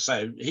 I'm not going to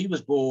say. He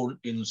was born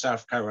in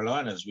South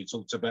Carolina, as we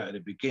talked about at the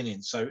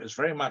beginning. So it's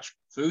very much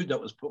food that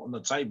was put on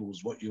the table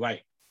was what you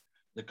ate.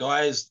 The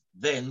guys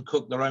then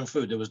cooked their own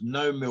food. There was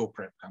no meal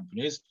prep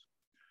companies.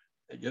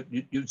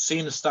 You'd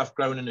seen the stuff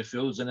growing in the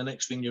fields, and the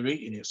next thing you're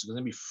eating it. So it's going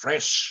to be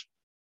fresh,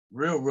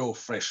 real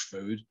fresh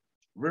food,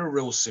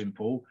 real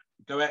simple.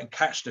 Go out and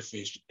catch the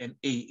fish and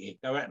eat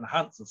it. Go out and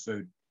hunt for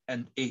food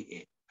and eat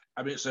it.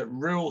 I mean, it's a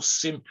real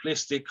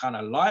simplistic kind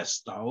of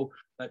lifestyle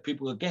that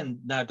people, again,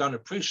 now don't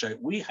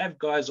appreciate. We have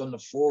guys on the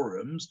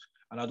forums,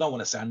 and I don't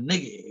want to sound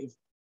negative,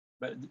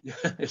 but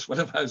it's one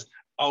of those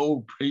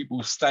old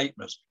people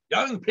statements.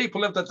 Young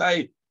people of the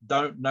day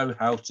don't know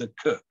how to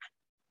cook.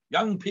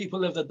 Young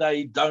people of the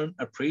day don't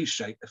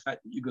appreciate the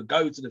fact that you could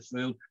go to the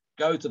field,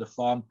 go to the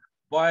farm,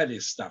 buy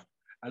this stuff.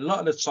 A lot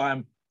of the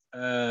time,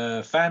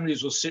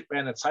 families will sit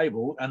around a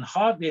table and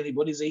hardly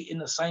anybody's eating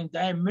the same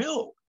damn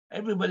meal.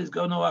 Everybody's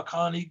going, oh, I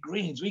can't eat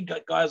greens. We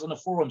got guys on the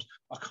forums,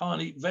 I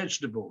can't eat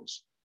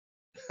vegetables.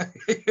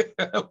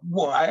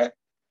 Why?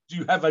 Do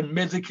you have a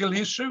medical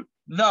issue?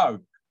 No.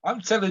 I'm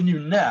telling you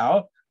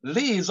now,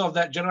 Lee is of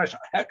that generation.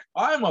 Heck,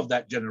 I'm of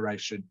that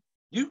generation.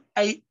 You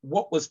ate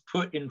what was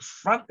put in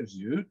front of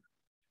you,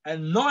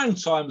 and 9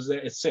 times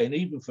out of 10,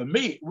 even for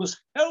me, it was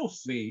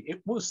healthy.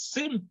 It was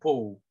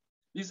simple.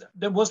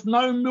 There was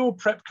no meal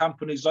prep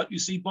companies like you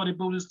see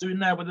bodybuilders doing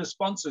now with their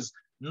sponsors.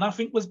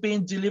 Nothing was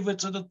being delivered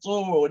to the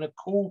door in a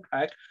cool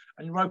pack,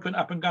 and you're opening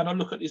up and going, oh,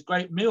 look at these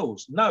great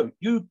meals. No,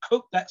 you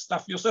cook that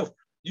stuff yourself.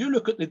 You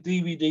look at the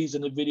DVDs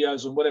and the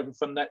videos and whatever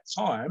from that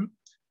time,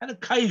 and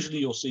occasionally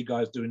you'll see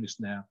guys doing this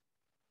now.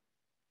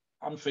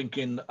 I'm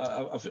thinking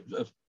of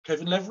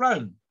Kevin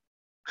Levrone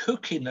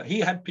cooking. He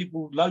had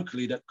people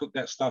locally that cooked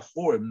that stuff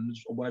for him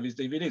on one of his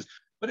DVDs.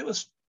 But it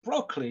was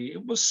broccoli.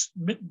 It was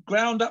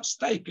ground up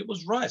steak. It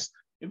was rice.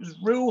 It was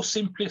real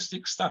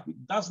simplistic stuff.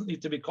 It doesn't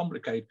need to be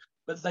complicated,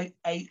 but they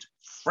ate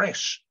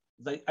fresh.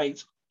 They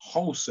ate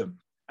wholesome.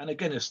 And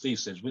again, as Steve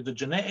says, with the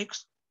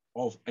genetics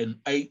of an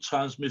 8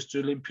 times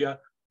Mr. Olympia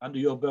under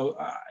your belt,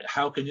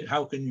 how can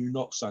you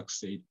not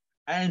succeed?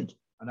 And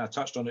I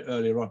touched on it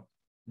earlier on,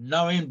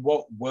 knowing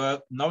what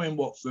worked, knowing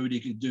what food he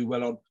could do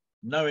well on,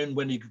 knowing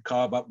when he could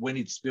carb up, when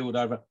he'd spilled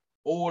over,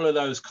 all of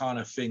those kind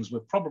of things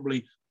were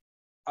probably,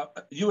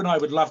 you and I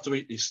would love to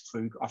eat this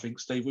food, I think,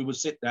 Steve. We would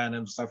sit down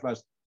and stuff like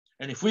that.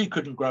 And if we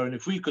couldn't grow and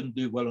if we couldn't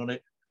do well on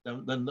it,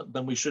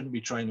 then we shouldn't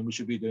be training. We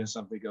should be doing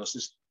something else.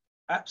 It's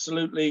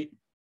absolutely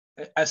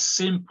as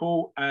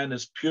simple and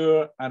as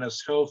pure and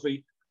as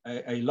healthy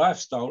a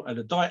lifestyle and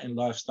a dieting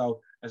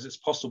lifestyle as it's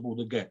possible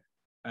to get.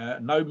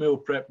 No meal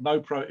prep, no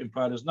protein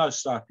powders, no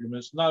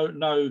supplements,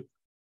 as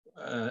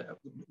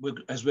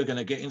we're going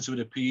to get into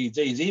the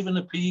PEDs. Even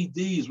the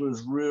PEDs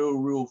was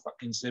real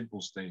fucking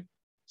simple, Steve.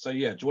 So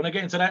yeah, do you want to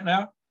get into that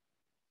now?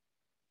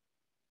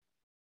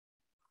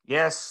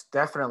 Yes,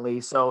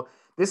 definitely. So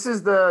this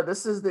is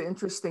the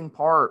interesting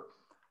part,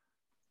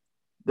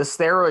 the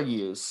steroid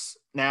use.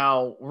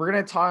 Now we're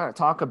going to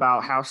talk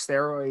about how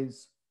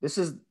steroids. This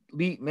is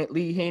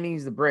Lee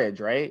Haney's The Bridge,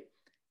 right?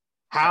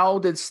 How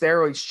did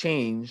steroids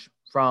change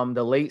from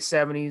the late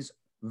 70s,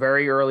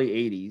 very early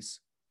 80s,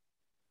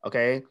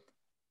 okay,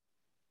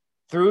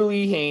 through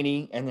Lee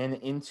Haney and then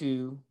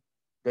into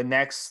the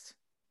next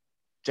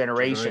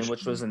generation,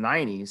 which was the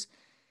 90s.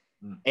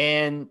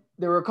 And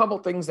there were a couple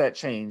things that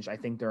changed, I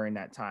think, during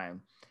that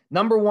time.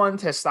 Number one,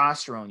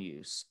 testosterone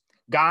use.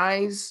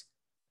 Guys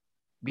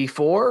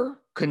before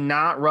could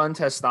not run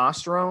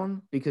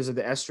testosterone because of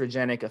the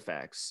estrogenic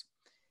effects.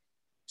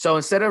 So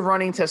instead of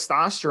running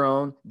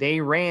testosterone,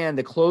 they ran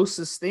the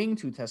closest thing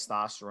to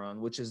testosterone,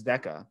 which is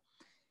DECA,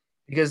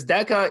 because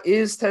DECA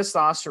is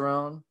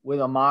testosterone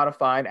with a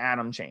modified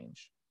atom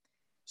change.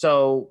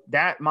 So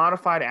that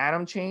modified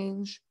atom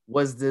change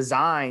was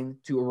designed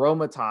to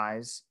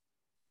aromatize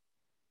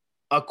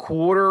a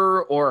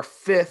quarter or a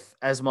fifth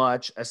as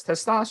much as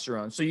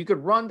testosterone. So you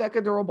could run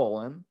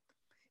decadurabolin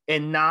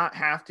and not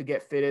have to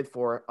get fitted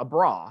for a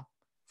bra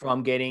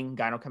from getting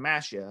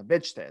gynecomastia,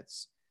 bitch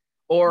tits,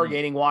 or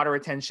getting water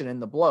retention in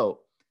the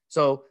bloat.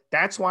 So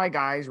that's why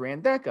guys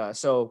ran DECA.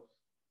 So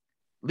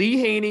Lee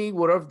Haney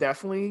would have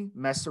definitely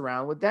messed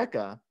around with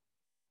DECA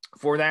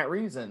for that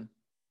reason.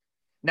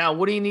 Now,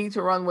 what do you need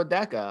to run with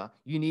DECA?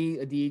 You need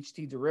a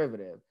DHT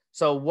derivative.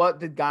 So what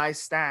did guys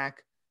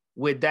stack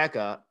with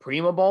DECA?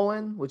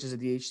 Primobolan, which is a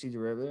DHT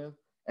derivative,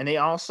 and they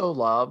also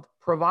loved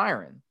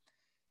Proviron.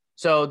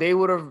 So they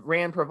would have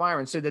ran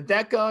Proviron. So the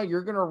DECA,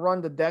 you're going to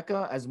run the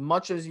DECA as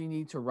much as you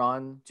need to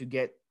run to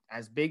get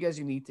as big as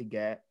you need to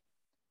get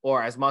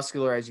or as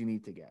muscular as you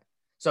need to get.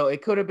 So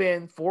it could have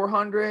been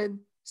 400,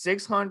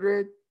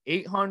 600,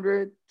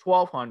 800,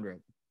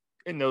 1200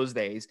 in those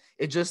days.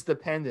 It just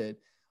depended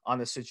on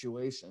the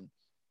situation.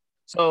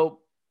 So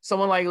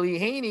someone like Lee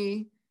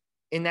Haney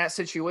in that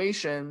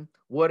situation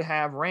would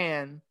have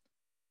ran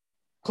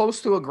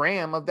close to a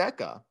gram of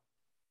DECA.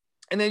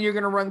 And then you're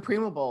going to run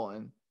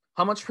Primobolan.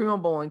 How much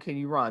Primobolan can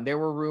you run? There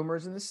were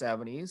rumors in the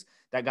 70s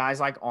that guys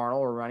like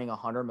Arnold were running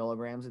 100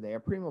 milligrams a day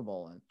of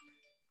Primobolan.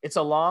 It's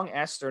a long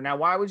ester. Now,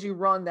 why would you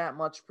run that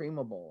much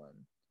Primobolan?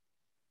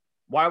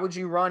 Why would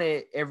you run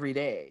it every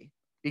day?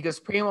 Because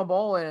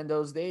Primobolan in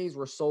those days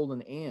were sold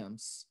in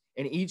amps,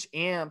 and each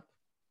amp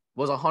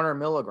was 100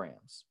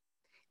 milligrams.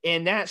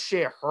 And that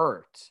shit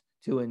hurt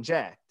to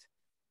inject.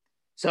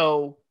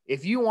 So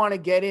if you want to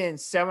get in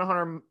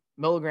 700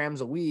 milligrams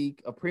a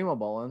week of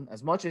Primobolan,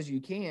 as much as you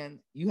can,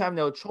 you have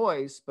no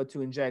choice but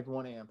to inject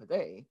 1 amp a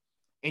day,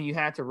 and you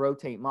have to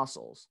rotate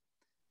muscles.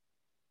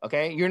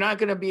 Okay, you're not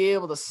going to be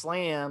able to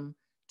slam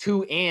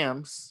 2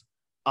 amps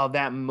of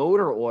that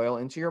motor oil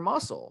into your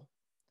muscle.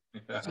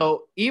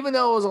 So even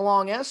though it was a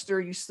long ester,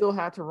 you still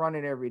had to run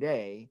it every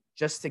day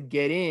just to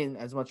get in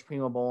as much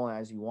Primobolan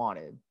as you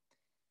wanted.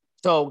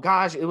 So,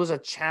 gosh, it was a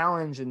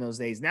challenge in those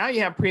days. Now you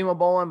have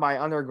Primobolan by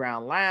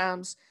Underground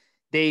Labs.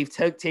 They've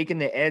taken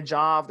the edge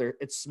off.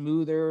 It's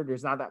smoother.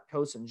 There's not that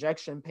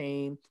post-injection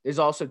pain. There's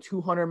also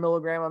 200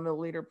 milligram a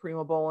milliliter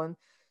Primobolan.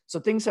 So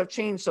things have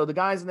changed. So the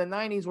guys in the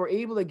 90s were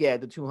able to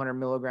get the 200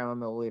 milligram a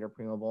milliliter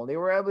Primobolan. They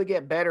were able to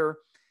get better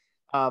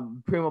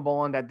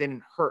Primobolan that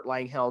didn't hurt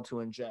like hell to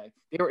inject.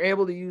 They were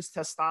able to use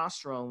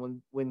testosterone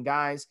when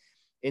guys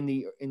in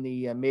the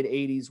mid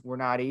 80s were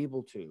not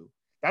able to.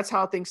 That's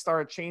how things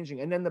started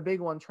changing. And then the big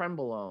one,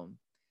 Trenbolone.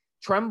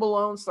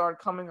 Trenbolone started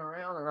coming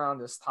around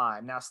this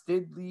time. Now,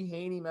 did Lee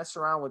Haney mess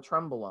around with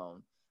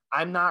Trenbolone?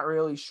 I'm not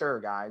really sure,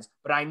 guys,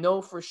 but I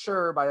know for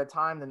sure by the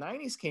time the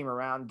 90s came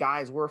around,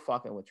 guys were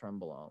fucking with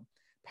Trenbolone.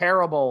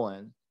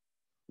 Parabolan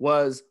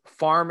was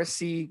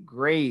pharmacy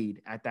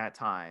grade at that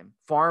time.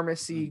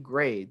 Pharmacy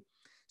grade.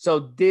 So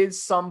did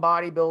some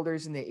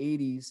bodybuilders in the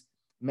 80s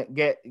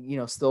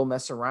still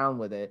mess around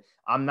with it?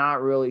 I'm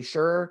not really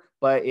sure,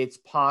 but it's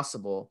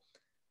possible.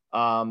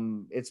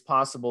 It's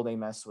possible they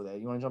messed with it.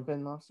 You want to jump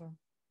in, Monster?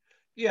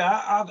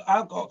 Yeah,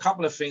 I've got a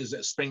couple of things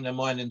that spring to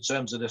mind in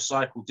terms of the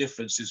cycle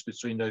differences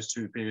between those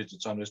two periods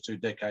of time, those 2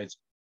 decades.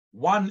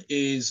 One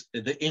is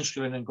the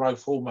insulin and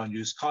growth hormone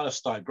use kind of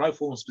started. Growth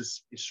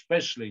hormones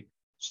especially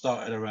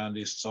started around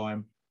this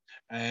time.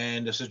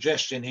 And the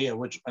suggestion here,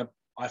 which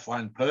I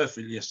find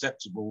perfectly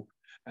acceptable,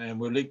 and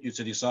we'll link you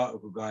to this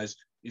article, guys,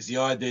 is the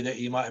idea that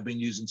he might have been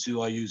using 2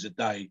 IUs a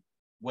day.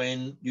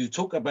 When you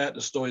talk about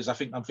the stories, I'm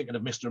thinking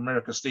of Mr.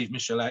 America, Steve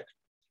Michalak,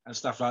 and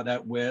stuff like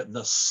that, where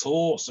the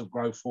source of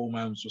growth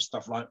hormones was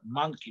stuff like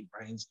monkey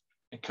brains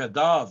and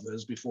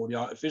cadavers before the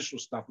artificial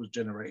stuff was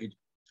generated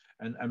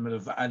and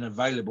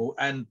available,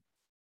 and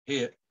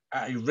here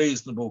at a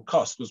reasonable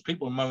cost, because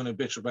people moan a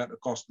bitch about the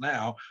cost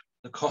now.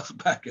 The cost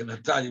back in the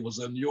day was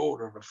on the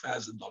order of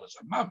 $1,000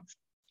 a month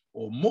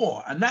or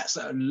more, and that's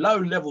at low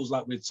levels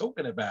like we're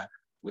talking about.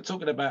 We're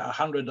talking about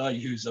 100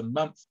 IUs a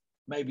month,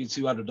 maybe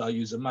 200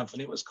 IUs a month,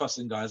 and it was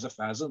costing guys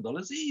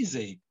 $1,000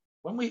 easy.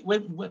 So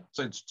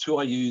it's 2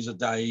 IUs a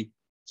day,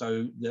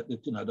 so the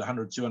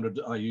 100, 200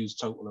 IUs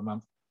total a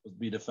month would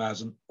be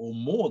 $1,000 or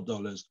more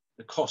dollars.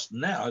 The cost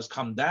now has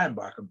come down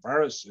by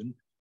comparison,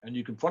 and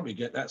you can probably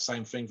get that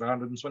same thing for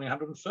 $120,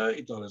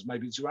 $130,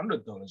 maybe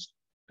 $200.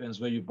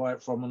 Depends where you buy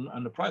it from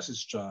and the price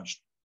is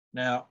charged.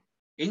 Now,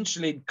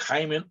 insulin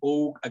came in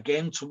all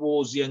again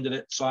towards the end of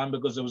that time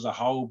because there was a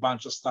whole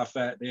bunch of stuff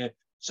out there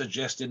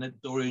suggesting that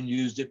Dorian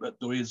used it, but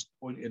Dorian's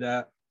pointed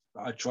out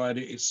that I tried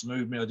it, it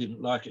smoothed me, I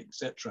didn't like it,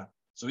 etc.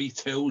 So he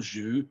tells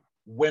you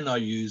when I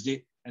used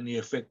it and the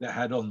effect that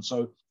had on.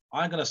 So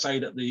I'm going to say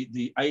that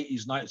the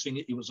 80s,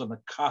 90s, it was on the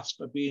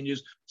cusp of being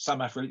used.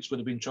 Some athletes would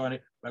have been trying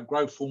it, but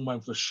growth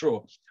hormone for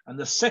sure. And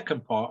the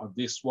second part of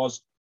this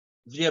was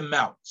the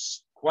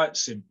amounts, quite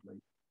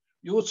simply.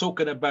 You're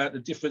talking about the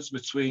difference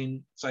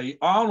between, say,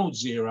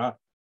 Arnold's era,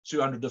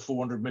 200 to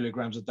 400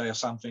 milligrams a day or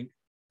something,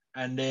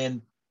 and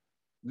then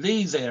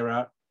Lee's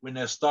era, when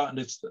they're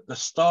starting, the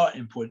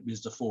starting point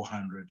is the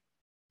 400.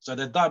 So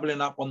they're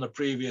doubling up on the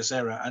previous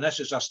era, and that's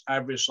just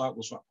average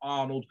cycles for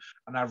Arnold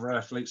and other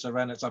athletes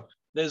around that time.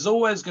 There's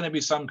always going to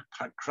be some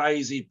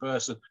crazy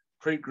person,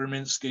 Preet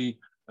Graminsky,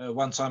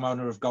 one-time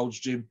owner of Gold's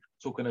Gym,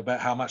 talking about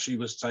how much he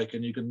was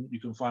taking. You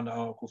can find the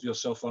article for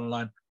yourself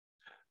online.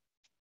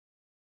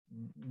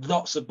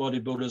 Lots of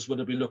bodybuilders would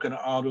have been looking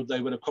at Arnold.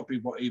 They would have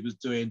copied what he was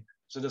doing.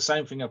 So the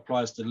same thing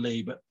applies to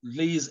Lee. But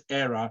Lee's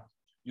era,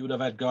 you would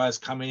have had guys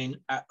coming in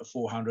at the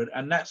 400,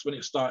 and that's when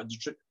it started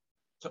to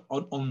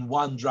on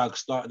one drug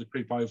started to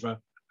creep over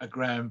a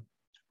gram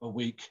a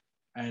week.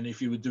 And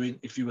if you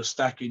were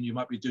stacking, you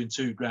might be doing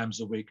 2 grams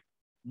a week.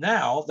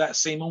 Now that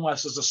seemed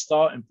almost as a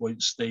starting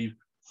point, Steve,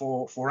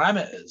 for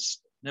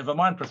amateurs. Never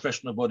mind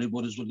professional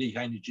bodybuilders with Lee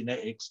Haney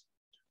genetics.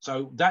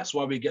 So that's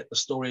why we get the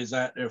stories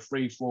out there: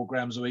 3-4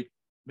 grams a week,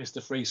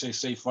 Mr.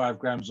 3cc 5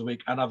 grams a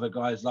week, and other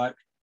guys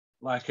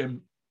like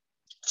him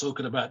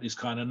talking about these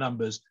kind of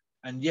numbers.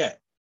 And yet,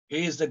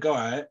 here's the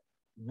guy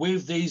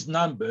with these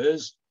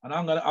numbers, and I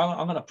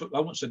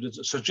want to do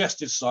the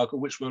suggested cycle,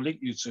 which we'll link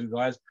you to,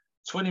 guys.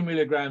 20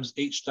 milligrams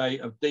each day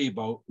of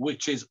Debo,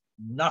 which is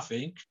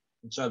nothing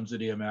in terms of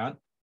the amount.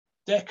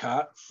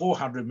 Deca,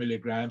 400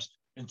 milligrams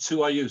and 2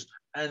 IUs.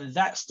 And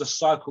that's the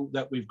cycle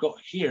that we've got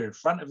here in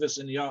front of us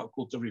in the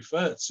article to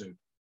refer to.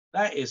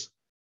 That is,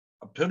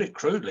 I put it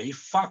crudely,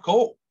 fuck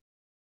all.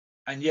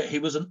 And yet he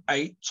was an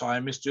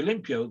 8-time Mr.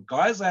 Olympia.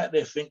 Guys out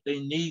there think they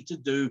need to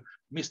do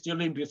Mr.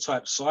 Olympia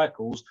type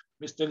cycles,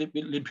 Mr.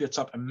 Olympia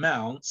type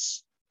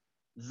amounts.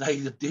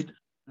 There's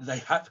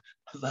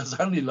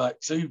only like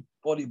 2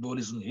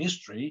 bodybuilders in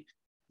history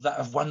that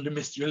have won the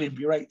Mr.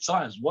 Olympia 8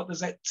 times. What does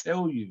that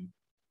tell you?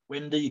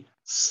 When the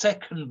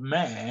second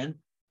man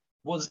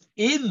was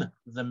in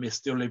the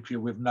Mr. Olympia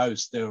with no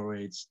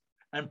steroids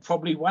and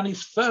probably won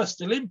his first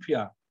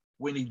Olympia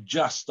when he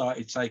just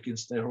started taking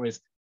steroids.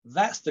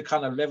 That's the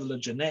kind of level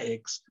of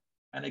genetics.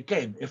 And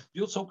again, if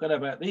you're talking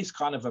about these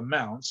kind of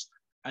amounts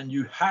and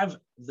you have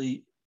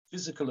the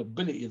physical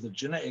ability of the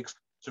genetics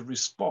to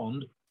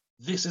respond,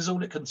 this is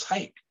all it can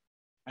take.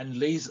 And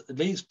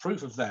Lee's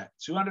proof of that: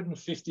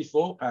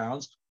 254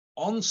 pounds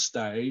on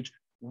stage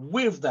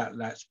with that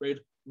lat spread,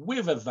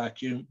 with a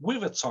vacuum,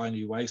 with a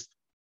tiny waist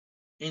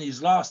in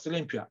his last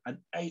Olympia, an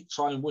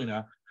 8-time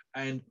winner.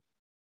 And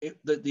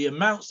the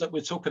amounts that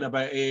we're talking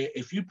about here,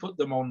 if you put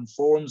them on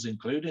forums,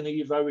 including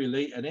Evo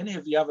Elite and any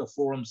of the other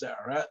forums that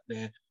are out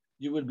there,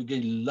 you would be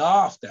getting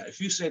laughed at.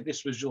 If you said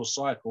this was your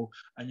cycle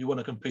and you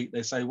want to compete,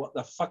 they say, what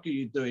the fuck are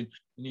you doing?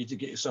 You need to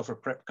get yourself a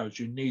prep coach.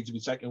 You need to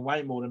be taking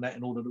way more than that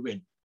in order to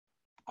win.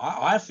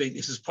 I think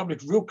this is probably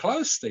real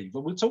close, Steve.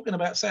 But we're talking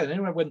about saying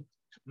anyway, when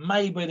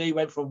maybe they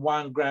went from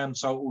 1 gram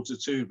total to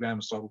 2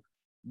 grams total,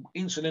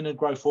 insulin and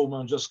growth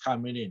hormone just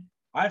coming in.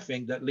 I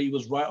think that Lee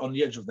was right on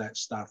the edge of that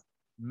stuff.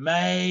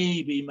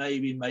 Maybe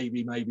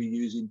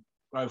using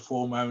growth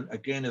hormone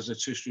again as a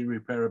tissue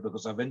repairer,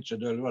 because I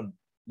ventured earlier on,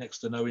 next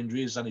to no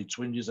injuries, only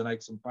twinges and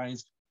aches and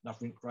pains,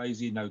 nothing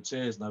crazy, no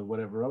tears, no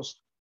whatever else.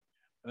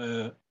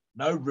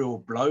 No real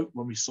bloat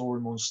when we saw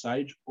him on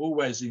stage,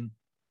 always in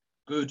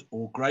good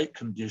or great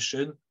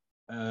condition.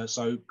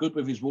 So good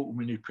with his water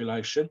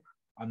manipulation.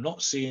 I'm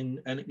not seeing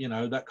any,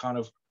 that kind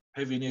of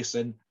heaviness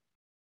and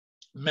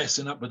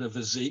messing up with the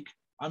physique.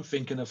 I'm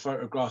thinking of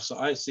photographs that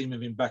I've seen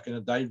of him back in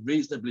the day,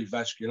 reasonably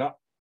vascular.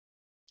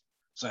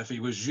 So if he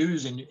was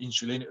using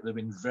insulin, it would have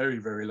been very,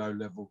 very low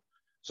level.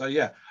 So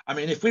yeah, I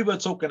mean, if we were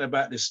talking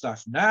about this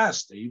stuff now,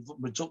 Steve,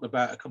 we're talking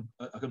about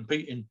a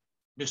competing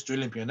Mr.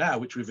 Olympia now,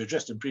 which we've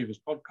addressed in previous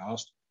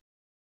podcasts.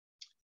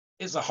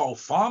 It's a whole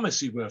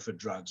pharmacy worth of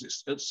drugs.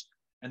 It's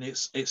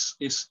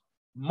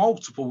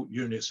multiple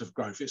units of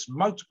growth. It's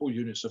multiple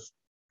units of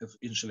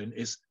insulin.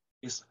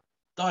 It's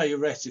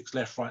diuretics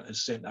left, right, and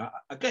center.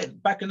 Again,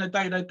 back in the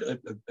day,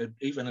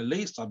 even at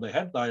least time they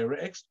had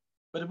diuretics,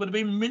 but it would have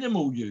been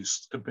minimal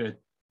use compared.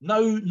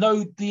 No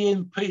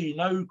DNP,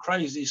 no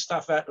crazy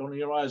stuff out on the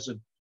horizon,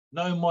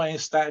 no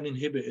myostatin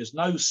inhibitors,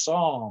 no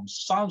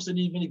SARMs. SARMs didn't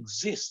even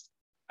exist.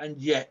 And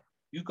yet,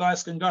 you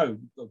guys can go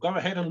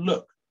ahead and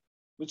look.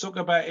 We talk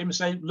about him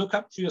saying, look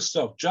up for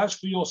yourself, judge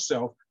for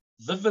yourself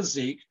the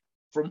physique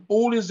from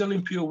all his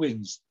Olympia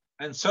wins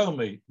and tell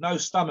me, no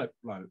stomach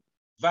bloat,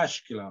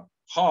 vascular,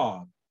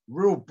 hard,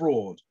 real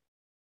broad,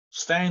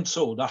 stand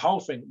tall, the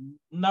whole thing.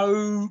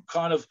 No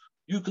kind of,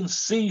 you can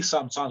see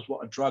sometimes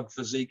what a drug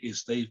physique is,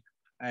 Steve.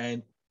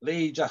 And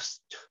Lee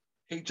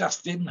he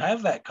just didn't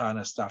have that kind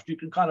of stuff. You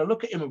can kind of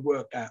look at him and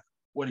work out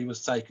what he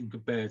was taking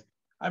compared.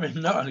 I mean,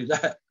 not only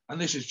that, and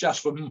this is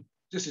just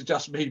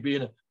me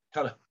being a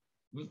kind of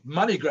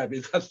money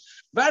grabbing, because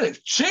man,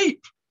 it's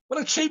cheap.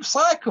 What a cheap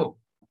cycle.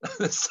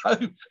 So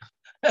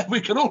we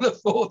can all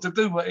afford to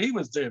do what he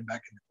was doing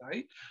back in the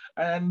day.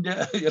 And,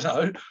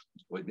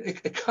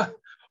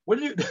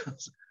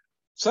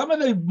 some of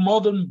the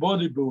modern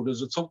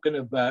bodybuilders are talking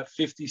about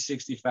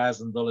 $50,000,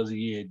 $60,000 a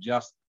year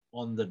just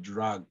on the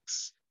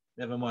drugs,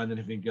 never mind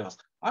anything else.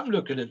 I'm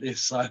looking at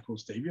this cycle,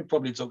 Steve. You're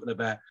probably talking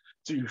about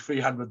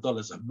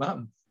 $200-$300 a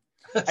month.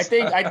 I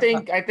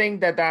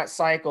think that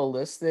cycle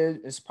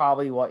listed is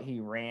probably what he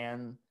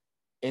ran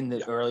in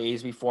the early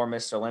 80s before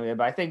Mr. Olympia.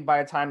 But I think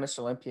by the time Mr.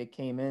 Olympia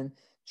came in,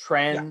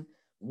 there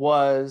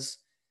was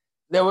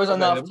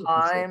enough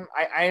time.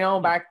 I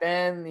know back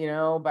then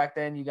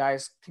you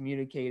guys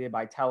communicated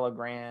by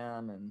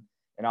telegram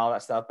and all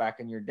that stuff back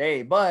in your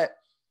day. But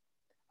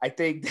I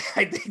think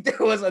there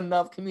was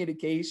enough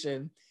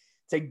communication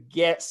to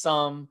get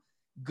some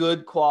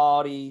good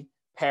quality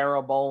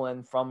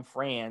parabolin from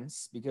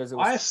France, because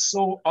I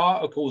saw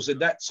articles at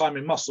that time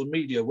in Muscle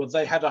Media where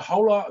they had a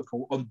whole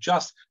article on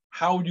just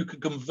how you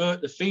could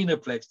convert the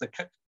Phenoplex,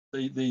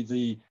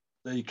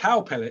 the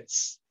cow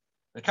pellets,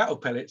 cattle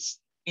pellets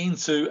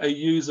into a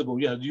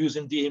usable,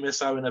 using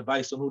DMSO in a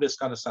base and all this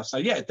kind of stuff. So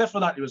yeah, it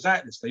definitely was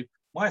out there, Steve.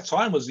 My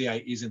time was the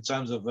 80s in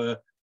terms of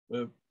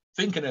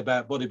thinking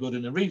about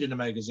bodybuilding and reading the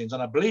magazines.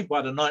 And I believe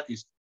by the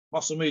 90s,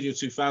 Muscle Media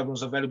 2000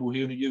 was available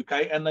here in the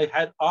UK, and they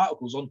had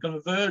articles on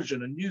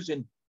conversion and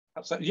using.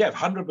 So yeah,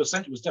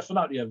 100% it was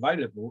definitely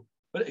available.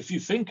 But if you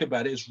think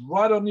about it, it's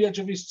right on the edge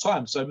of his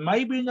time. So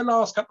maybe in the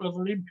last couple of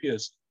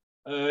Olympias,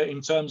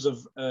 in terms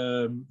of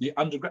the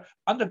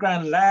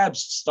underground labs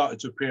started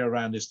to appear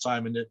around this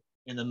time in the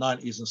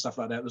 90s and stuff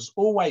like that. There's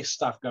always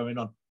stuff going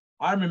on.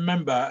 I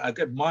remember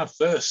my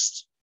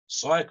first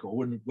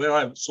cycle, where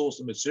I sourced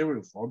the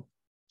material from,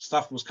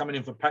 stuff was coming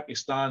in from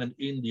Pakistan and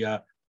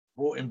India,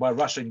 brought in by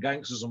Russian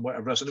gangsters and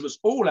whatever else. And it was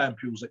all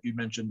ampules that you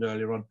mentioned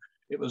earlier on.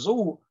 It was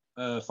all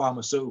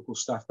pharmaceutical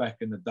stuff back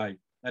in the day.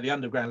 Now the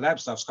underground lab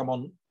stuff's come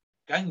on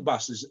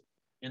gangbusters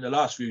in the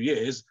last few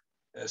years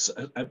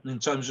in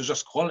terms of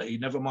just quality,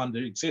 never mind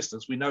the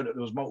existence. We know that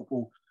there was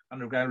multiple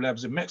underground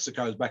labs in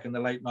Mexico back in the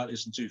late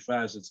 90s and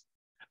 2000s.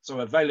 So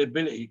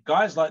availability,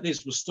 guys like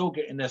this were still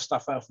getting their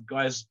stuff out of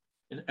guys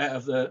out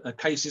of the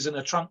cases in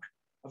the trunk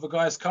of a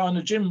guy's car in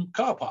the gym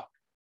car park.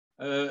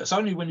 It's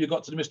only when you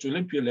got to the Mr.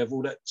 Olympia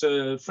level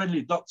that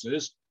friendly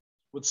doctors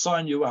would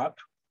sign you up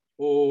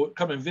or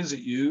come and visit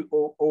you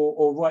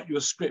or write you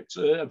a script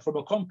from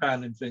a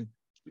compounding thing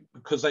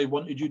because they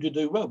wanted you to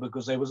do well,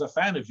 because they was a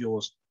fan of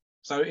yours.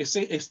 So it's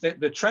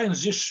the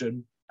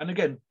transition. And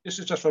again, this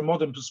is just from a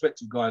modern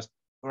perspective, guys,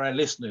 for our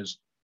listeners.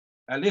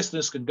 Our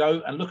listeners can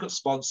go and look at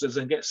sponsors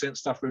and get sent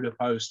stuff through the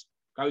post,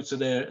 go to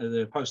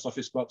their post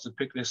office box and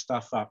pick this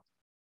stuff up.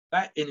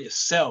 That in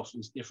itself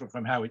is different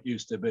from how it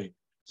used to be.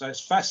 So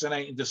it's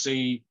fascinating to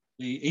see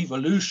the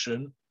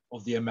evolution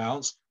of the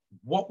amounts,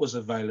 what was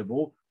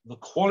available, the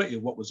quality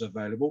of what was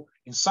available.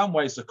 In some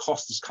ways, the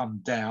cost has come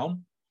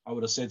down. I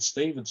would have said,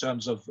 Steve, in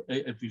terms of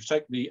if you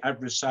take the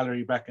average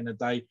salary back in the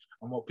day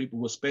and what people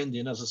were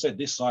spending, as I said,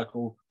 this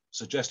cycle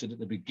suggested at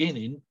the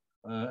beginning,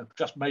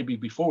 just maybe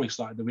before he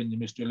started to win the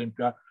Mr.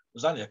 Olympia,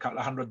 was only a couple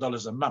of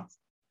 $100 a month.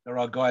 There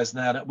are guys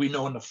now that we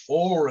know on the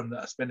forum that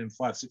are spending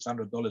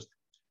 $500-600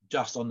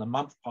 just on the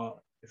month part,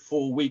 the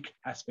 4-week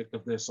aspect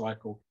of their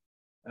cycle.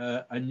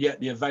 And yet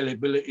the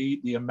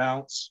availability, the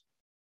amounts,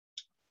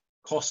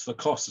 cost for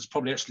cost is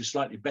probably actually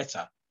slightly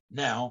better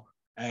now.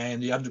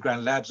 And the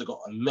underground labs have got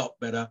a lot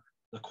better.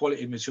 The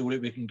quality of material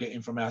that we can get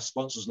in from our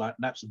sponsors like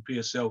NAPS and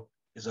PSL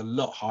is a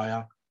lot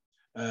higher.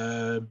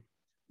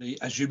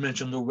 As you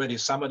mentioned already,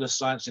 some of the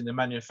science in the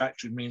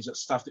manufacturing means that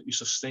stuff that used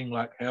to sting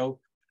like hell,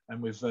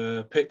 and with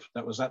PIP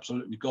that was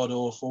absolutely god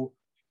awful,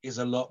 is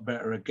a lot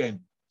better again.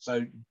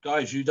 So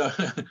guys, you've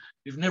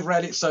never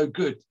had it so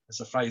good, as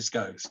the phrase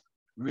goes.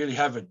 You really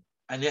haven't.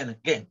 And then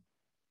again,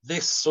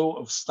 this sort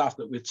of stuff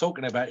that we're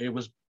talking about here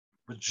was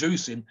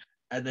producing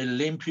an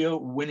Olympia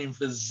winning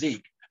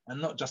physique,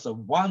 and not just a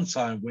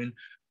one-time win,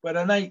 but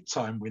an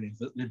 8-time winning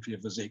Olympia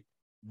physique.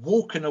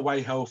 Walking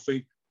away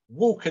healthy,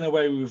 walking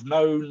away with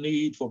no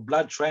need for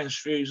blood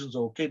transfusions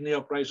or kidney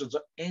operations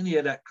or any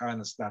of that kind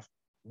of stuff.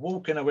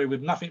 Walking away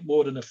with nothing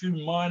more than a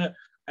few minor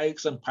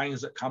aches and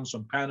pains that comes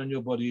from pounding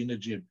your body in the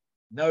gym.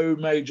 No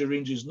major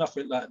injuries,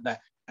 nothing like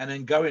that. And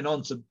then going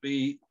on to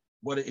be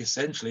what it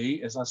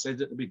essentially, as I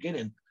said at the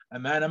beginning, a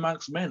man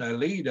amongst men, a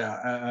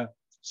leader,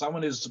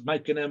 someone who's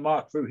making their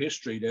mark through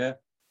history there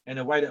in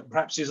a way that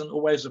perhaps isn't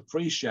always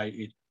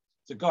appreciated.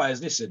 So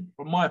guys, listen,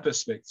 from my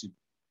perspective,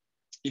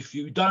 if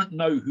you don't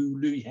know who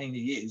Louis Haney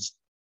is,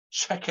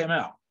 check him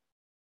out.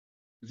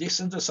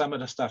 Listen to some of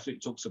the stuff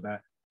it talks about.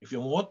 If you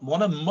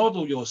want to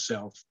model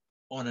yourself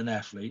on an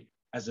athlete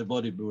as a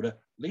bodybuilder,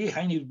 Lee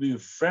Haney would be a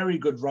very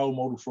good role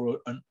model for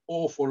an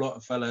awful lot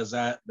of fellas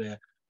out there.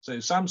 So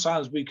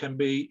sometimes we can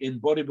be in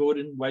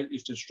bodybuilding,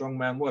 weightlifting,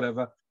 strongman,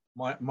 whatever,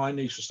 my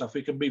niche of stuff.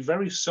 We can be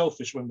very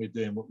selfish when we're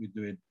doing what we're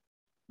doing.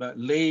 But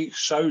Lee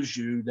shows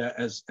you that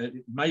as it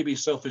may be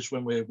selfish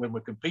when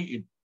we're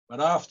competing, but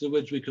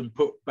afterwards we can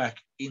put back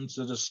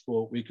into the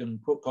sport. We can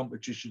put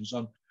competitions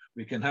on.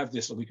 We can have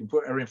this, or we can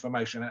put our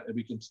information out there.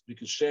 We can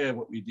share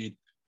what we did.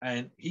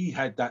 And he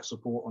had that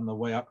support on the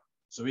way up.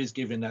 So he's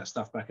giving that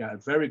stuff back out. A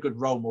very good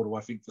role model,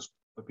 I think,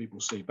 for people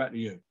to see. Back to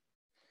you.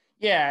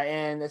 Yeah,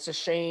 and it's a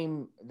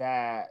shame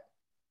that,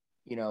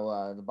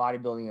 the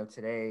bodybuilding of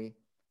today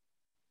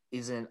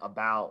isn't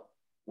about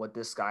what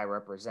this guy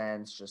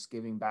represents, just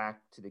giving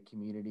back to the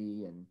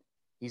community. And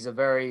he's a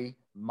very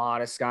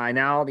modest guy.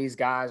 Now these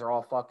guys are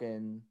all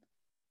fucking,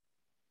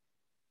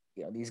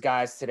 these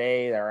guys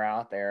today that are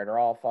out there, they're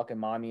all fucking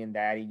mommy and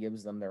daddy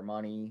gives them their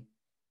money.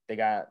 They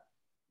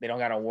don't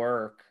got to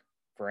work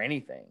for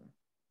anything.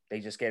 They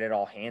just get it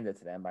all handed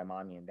to them by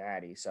mommy and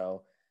daddy.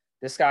 So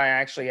this guy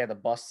actually had to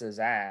bust his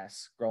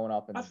ass growing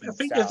up in the I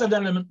think there's an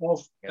element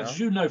of, as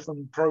you know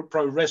from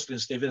pro wrestling,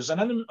 Steve, there's an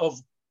element of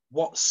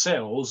what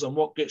sells and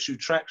what gets you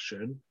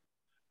traction.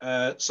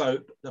 So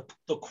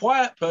the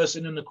quiet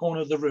person in the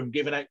corner of the room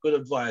giving out good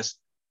advice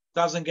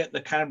doesn't get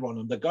the camera on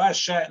them. The guy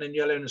shouting and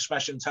yelling and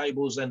smashing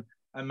tables and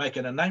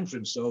making a name for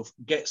himself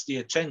gets the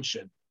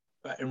attention.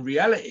 But in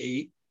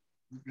reality,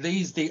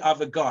 Lee's the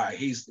other guy.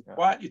 He's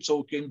quietly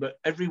talking, but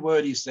every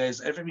word he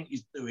says, everything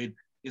he's doing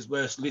is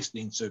worth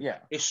listening to. Yeah.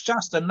 It's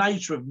just the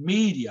nature of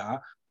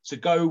media to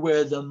go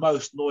where the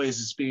most noise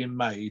is being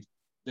made.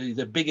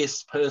 The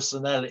biggest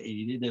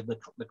personality,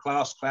 the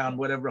class clown,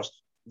 whatever else,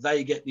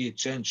 they get the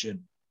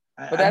attention.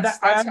 But that's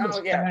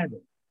how,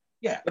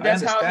 yeah. But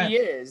that's how he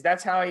is.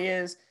 That's how he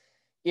is.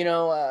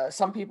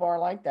 Some people are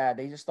like that.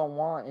 They just don't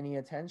want any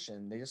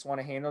attention. They just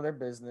want to handle their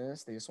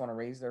business. They just want to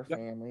raise their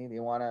family. They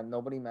want to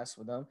nobody mess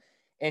with them.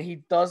 And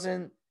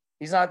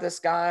he's not this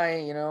guy,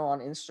 on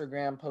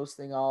Instagram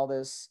posting all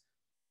this,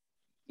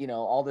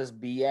 all this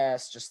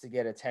BS just to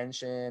get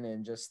attention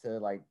and just to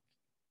like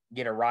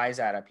get a rise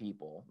out of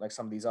people like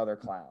some of these other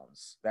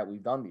clowns that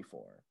we've done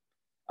before.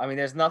 I mean,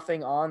 there's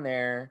nothing on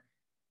there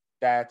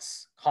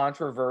that's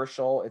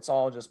controversial. It's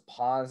all just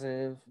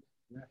positive.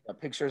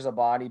 Pictures of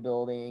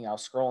bodybuilding. I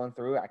was scrolling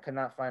through it. I could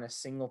not find a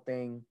single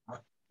thing.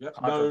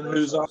 No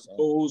news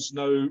articles,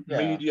 no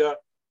media,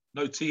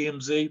 no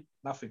TMZ,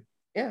 nothing.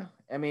 Yeah,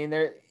 I mean,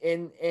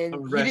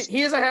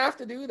 he doesn't have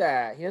to do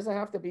that. He doesn't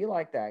have to be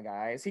like that,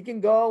 guys. He can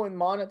go and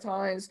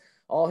monetize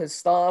all his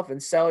stuff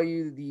and sell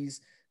you these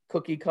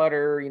cookie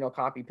cutter,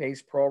 copy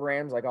paste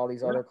programs like all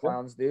these other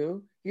clowns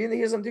do. He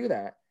doesn't do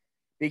that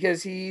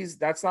because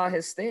that's not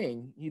his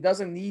thing. He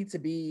doesn't need to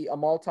be a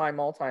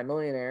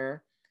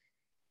multi-millionaire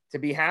to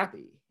be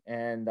happy.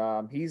 And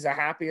he's the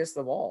happiest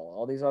of all.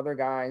 All these other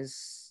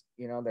guys,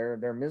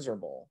 they're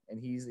miserable.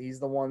 And he's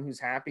the one who's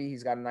happy.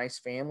 He's got a nice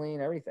family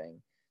and everything.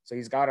 So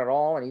he's got it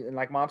all. And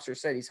like Mobster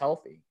said, he's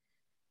healthy.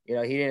 He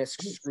didn't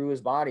screw his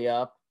body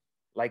up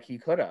like he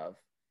could have.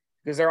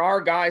 Because there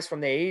are guys from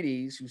the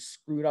 80s who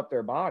screwed up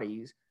their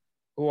bodies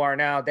who are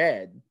now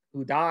dead,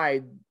 who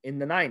died in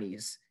the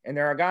 90s. And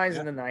there are guys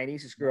in the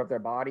 90s who screw up their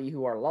body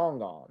who are long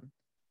gone.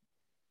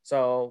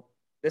 So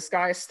this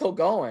guy is still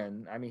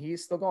going. I mean,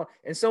 he's still going.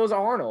 And so is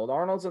Arnold.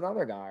 Arnold's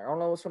another guy.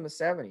 Arnold was from the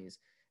 70s.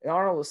 And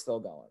Arnold was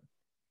still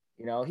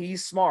going.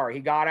 He's smart.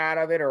 He got out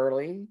of it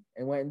early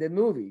and went and did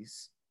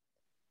movies.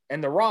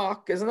 And The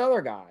Rock is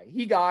another guy.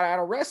 He got out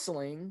of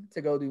wrestling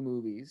to go do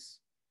movies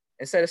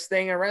instead of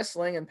staying in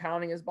wrestling and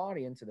pounding his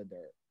body into the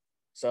dirt.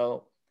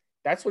 So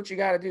that's what you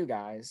got to do,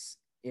 guys.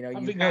 You have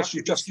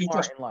to be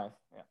smart in life.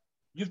 Yeah.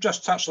 You've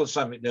just touched on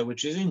something there,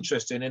 which is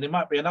interesting. And it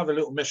might be another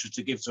little message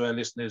to give to our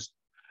listeners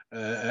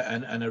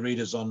and our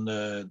readers on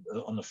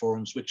the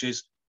forums, which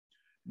is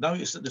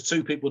notice that the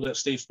two people that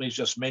Steve Smith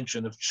just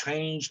mentioned have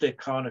changed their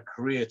kind of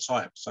career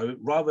type. So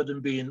rather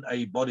than being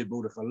a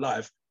bodybuilder for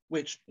life,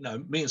 which,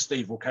 me and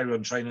Steve will carry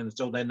on training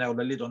until they nail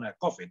the lid on our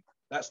coffin.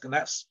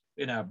 That's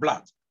in our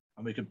blood,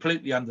 and we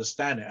completely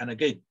understand it. And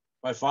again,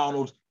 both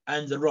Arnold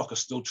and The Rock are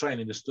still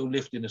training, they're still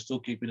lifting, they're still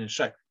keeping in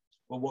shape.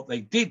 But what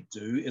they did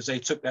do is they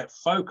took that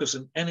focus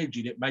and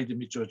energy that made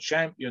them into a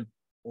champion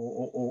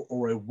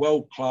or a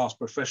world-class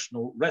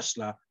professional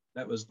wrestler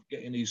that was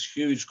getting these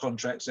huge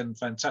contracts and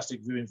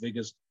fantastic viewing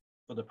figures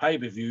for the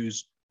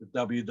pay-per-views, the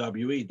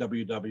WWE,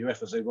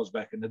 WWF, as it was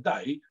back in the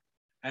day,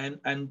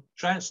 and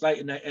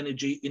translating that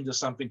energy into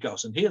something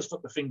else. And here's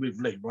what the thing with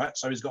Lee, right?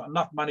 So he's got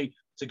enough money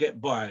to get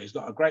by. He's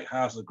got a great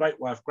house, a great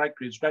wife, great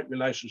kids, great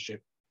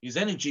relationship. His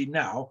energy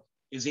now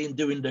is in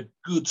doing the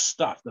good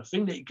stuff, the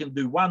thing that he can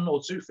do one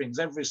or two things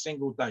every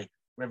single day,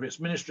 whether it's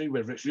ministry,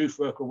 whether it's youth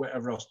work or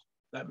whatever else.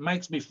 That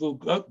makes me feel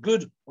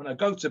good when I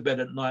go to bed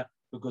at night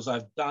because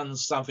I've done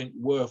something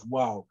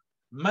worthwhile.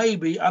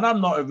 Maybe, and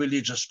I'm not a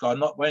religious guy,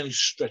 not by any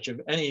stretch of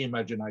any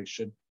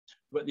imagination,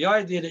 but the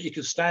idea that you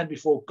can stand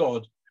before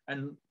God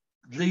and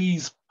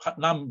Lee's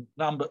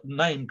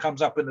name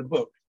comes up in the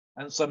book,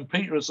 and St.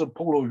 Peter or St.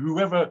 Paul or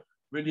whoever,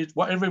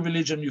 whatever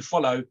religion you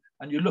follow,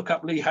 and you look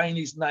up Lee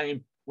Haney's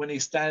name when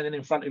he's standing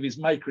in front of his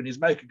maker, and his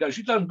maker goes,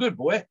 "You've done good,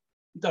 boy.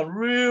 You've done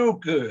real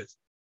good.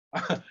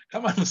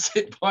 Come on and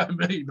sit by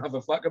me,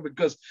 motherfucker,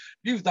 because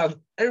you've done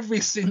every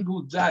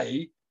single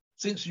day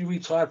since you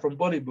retired from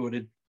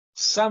bodybuilding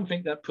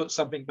something that puts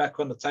something back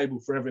on the table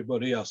for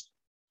everybody else."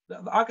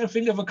 I can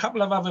think of a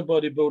couple of other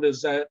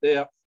bodybuilders out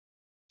there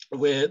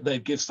where they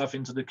give stuff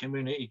into the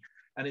community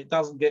and it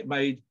doesn't get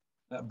made.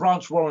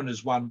 Branch Warren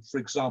is one, for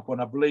example,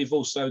 and I believe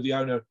also the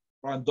owner,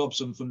 Brian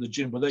Dobson from the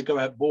gym, where they go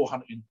out boar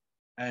hunting.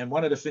 And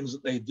one of the things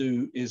that they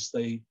do is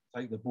they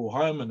take the boar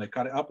home and they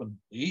cut it up and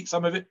they eat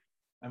some of it.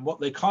 And what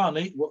they can't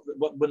eat,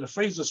 when the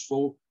freezer's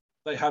full,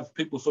 they have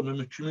people from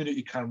the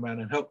community come around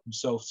and help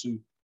themselves to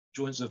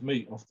joints of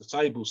meat off the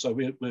table. So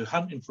we're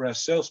hunting for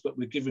ourselves, but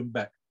we're giving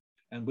back.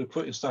 And we're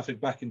putting stuff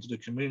back into the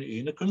community.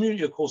 And the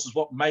community, of course, is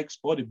what makes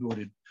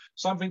bodybuilding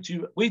something to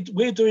you.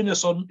 We're doing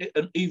this on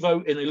an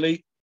Evo in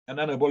Elite and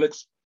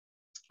Anabolics.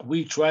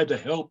 We try to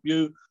help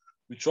you.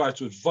 We try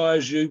to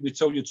advise you. We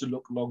tell you to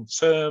look long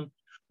term.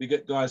 We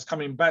get guys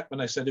coming back when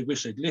they say they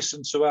wish they'd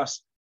listened to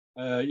us.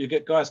 You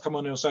get guys come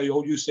on and say,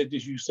 "Oh, you said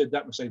this, you said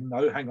that." We say,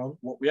 "No, hang on.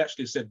 What we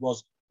actually said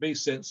was be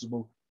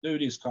sensible, do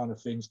these kind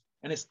of things."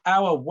 And it's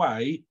our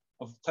way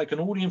of taking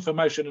all the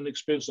information and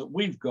experience that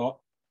we've got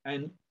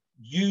and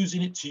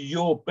using it to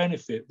your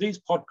benefit. These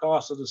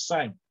podcasts are the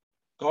same.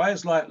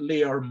 Guys like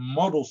Lee are a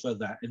model for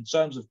that in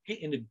terms of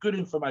getting the good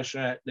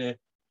information out there,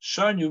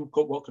 showing you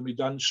what can be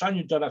done, showing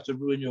you don't have to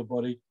ruin your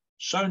body,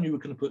 showing you we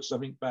can put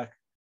something back,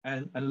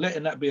 and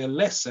letting that be a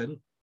lesson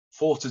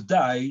for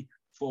today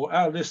for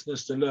our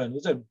listeners to learn.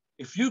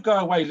 If you go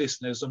away,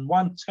 listeners, and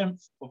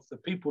 1/10 of the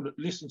people that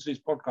listen to this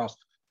podcast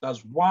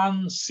does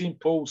one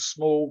simple,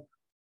 small,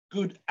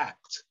 good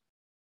act,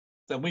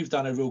 then we've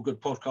done a real good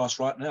podcast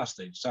right now,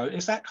 Steve. So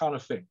it's that kind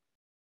of thing.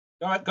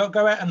 Go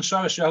out and show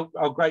us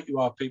how great you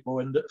are, people,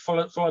 and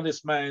follow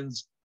this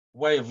man's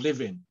way of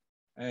living.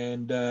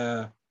 And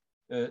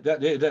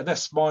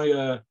that's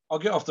my. I'll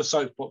get off the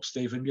soapbox,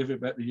 Steve, and give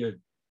it back to you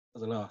for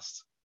the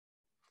last.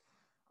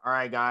 All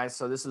right, guys.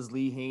 So this is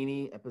Lee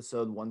Haney,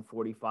 episode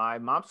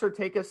 145. Mobster,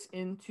 take us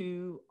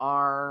into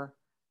our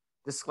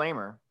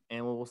disclaimer,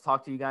 and we'll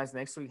talk to you guys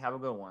next week. Have a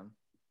good one.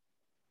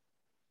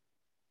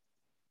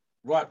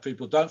 Right,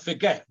 people, don't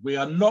forget, we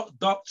are not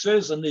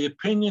doctors, and the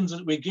opinions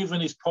that we give in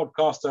this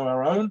podcast are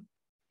our own.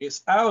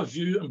 It's our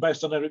view and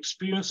based on our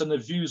experience and the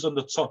views on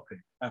the topic.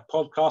 Our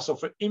podcasts are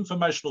for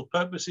informational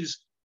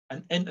purposes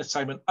and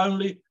entertainment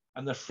only,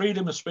 and the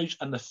freedom of speech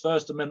and the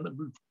First Amendment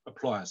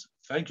applies.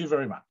 Thank you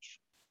very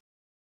much.